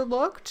has ever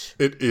looked.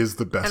 It is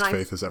the best And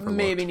Faith has ever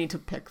maybe looked. need to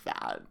pick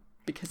that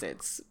because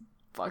it's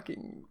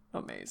fucking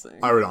amazing.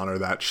 I would honor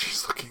that.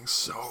 She's looking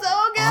so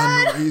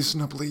good.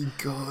 unreasonably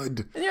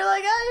good. And you're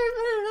like,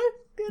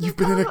 You've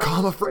been in a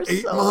coma for 8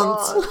 so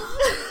months. long.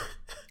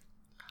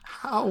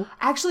 How?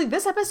 Actually,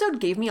 this episode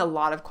gave me a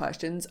lot of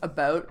questions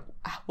about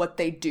what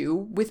they do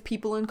with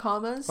people in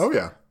comas. Oh,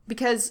 yeah.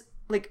 Because,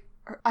 like,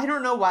 I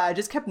don't know why, I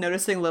just kept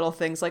noticing little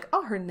things like,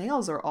 oh, her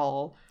nails are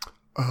all,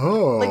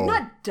 Oh. like,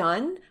 not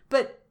done,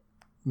 but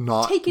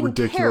not taken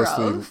ridiculously.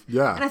 care of.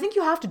 Yeah. And I think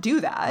you have to do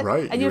that.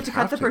 Right, And you you have to would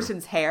cut have the to.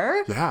 person's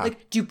hair. Yeah.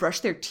 Like, do you brush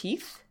their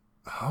teeth?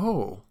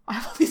 Oh. I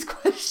have all these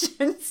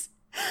questions.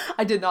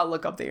 I did not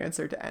look up the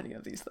answer to any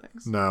of these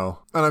things. No.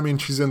 And I mean,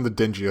 she's in the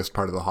dingiest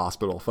part of the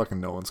hospital. Fucking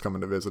no one's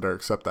coming to visit her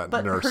except that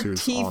But nurse her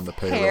who's teeth, on the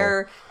payroll.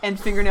 hair, and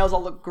fingernails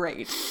all look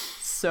great.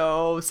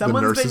 So The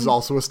someone's nurse been is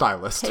also a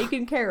stylist.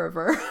 taking care of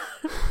her.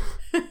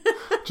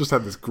 Just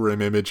had this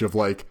grim image of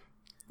like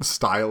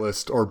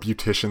stylist or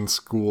beautician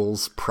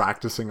schools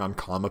practicing on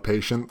coma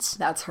patients.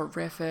 That's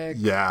horrific.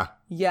 Yeah.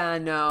 Yeah,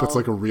 no. That's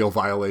like a real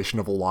violation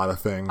of a lot of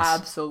things.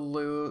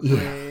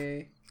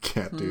 Absolutely.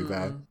 Can't do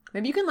that.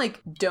 Maybe you can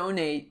like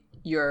donate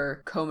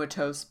your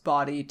comatose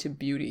body to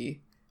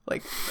beauty.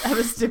 Like have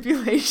a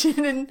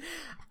stipulation and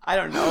I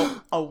don't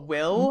know, a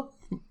will?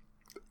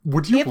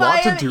 Would you If want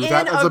I to am do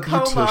that in as a a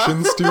coma.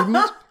 beautician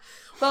student?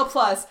 Well,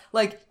 plus,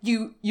 like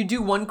you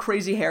do one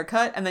crazy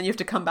haircut and then you have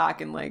to come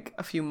back in like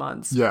a few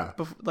months. Yeah.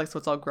 Like so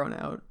it's all grown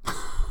out.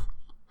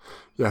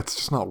 Yeah, it's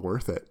just not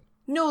worth it.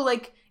 No,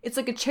 like it's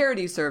like a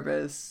charity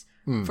service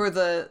for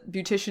the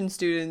beautician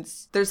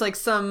students. There's like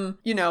some,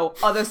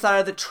 other side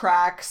of the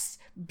tracks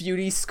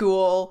beauty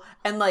school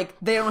and like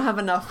they don't have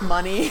enough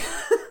money.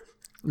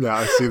 Yeah,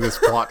 I see this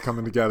plot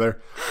coming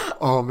together.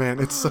 Oh man,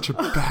 it's such a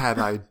bad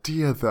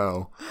idea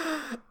though.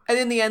 And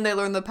in the end they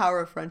learn the power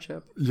of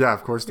friendship. Yeah,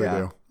 of course they Yeah.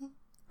 do.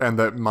 And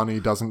that money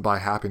doesn't buy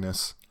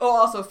happiness. Oh,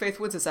 also Faith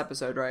wins this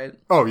episode, right?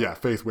 Oh yeah,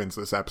 Faith wins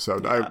this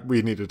episode. Yeah.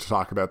 We needed to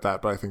talk about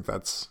that, but I think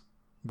that's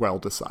well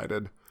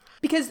decided.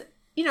 Because,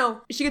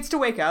 she gets to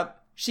wake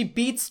up. She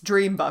beats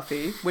Dream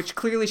Buffy, which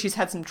clearly she's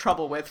had some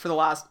trouble with for the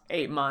last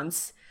 8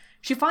 months.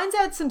 She finds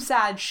out some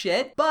sad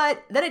shit,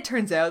 but then it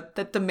turns out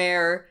that the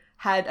mayor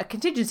had a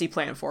contingency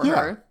plan for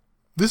her.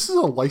 This is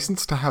a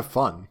license to have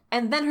fun.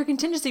 And then her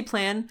contingency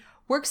plan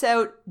works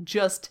out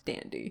just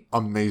dandy.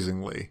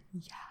 Amazingly.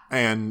 Yeah.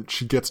 And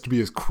she gets to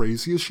be as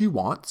crazy as she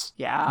wants.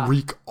 Yeah.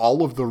 Wreak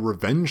all of the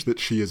revenge that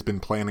she has been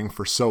planning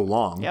for so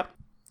long. Yep.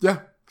 Yeah,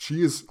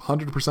 she is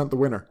 100% the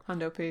winner.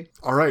 Hundo P.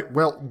 All right,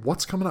 well,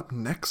 what's coming up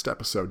next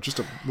episode? Just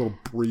a little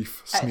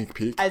brief sneak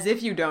peek. As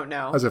if you don't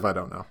know. As if I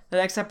don't know. The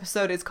next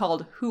episode is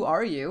called Who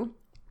Are You?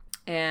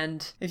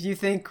 And if you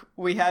think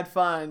we had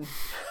fun,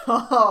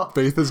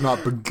 Faith has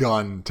not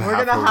begun to we're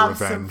have gonna her have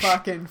some revenge.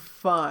 fucking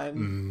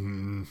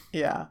fun.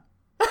 Yeah.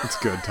 It's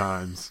good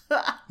times.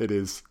 It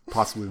is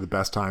possibly the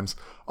best times.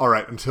 All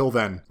right, until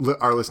then,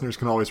 our listeners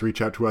can always reach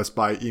out to us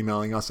by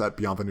emailing us at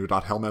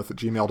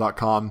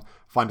beyondthenewt.hellmouth@gmail.com.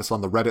 Find us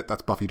on the Reddit,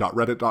 that's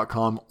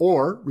buffy.reddit.com,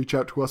 or reach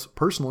out to us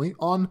personally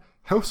on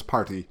House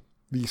Party,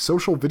 the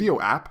social video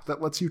app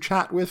that lets you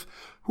chat with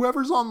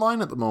whoever's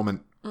online at the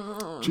moment.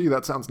 Gee,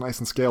 that sounds nice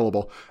and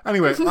scalable.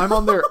 Anyway, I'm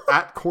on there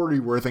at Corey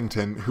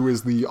Worthington, who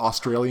is the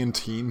Australian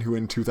teen who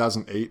in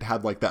 2008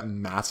 had like that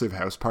massive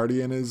house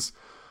party in his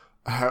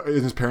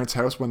parents'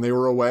 house when they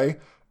were away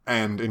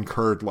and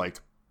incurred like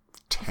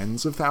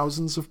tens of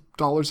thousands of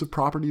dollars of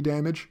property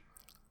damage.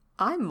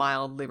 I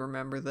mildly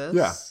remember this.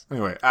 Yeah.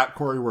 Anyway, at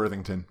Corey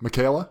Worthington.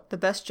 Michaela? The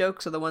best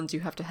jokes are the ones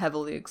you have to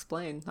heavily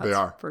explain. That's They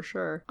are. for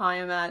sure. I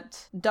am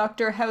at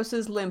Dr.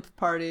 House's Limp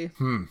Party.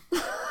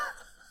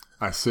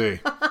 I see.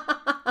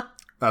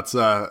 That's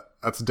a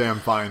damn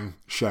fine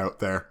shout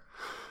there.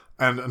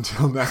 And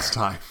until next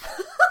time.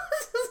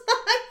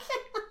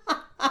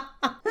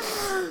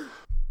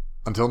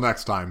 Until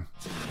next time.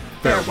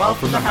 Farewell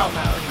from the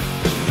Hellmouth.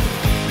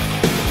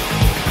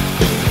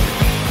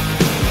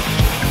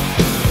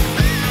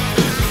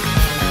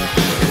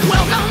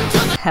 Welcome to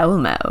the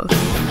Hellmouth.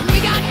 We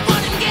got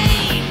fun and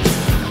games.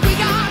 We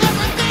got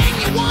everything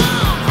you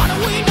want. How do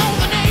we know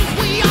the names?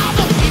 We are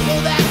the people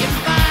that can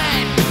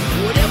find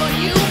whatever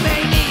you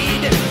may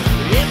need.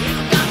 If you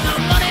got the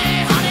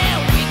money, honey,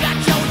 we got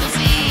your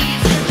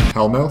disease.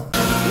 Hellmouth?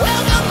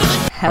 Welcome to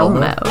the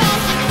Hellmouth.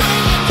 Welcome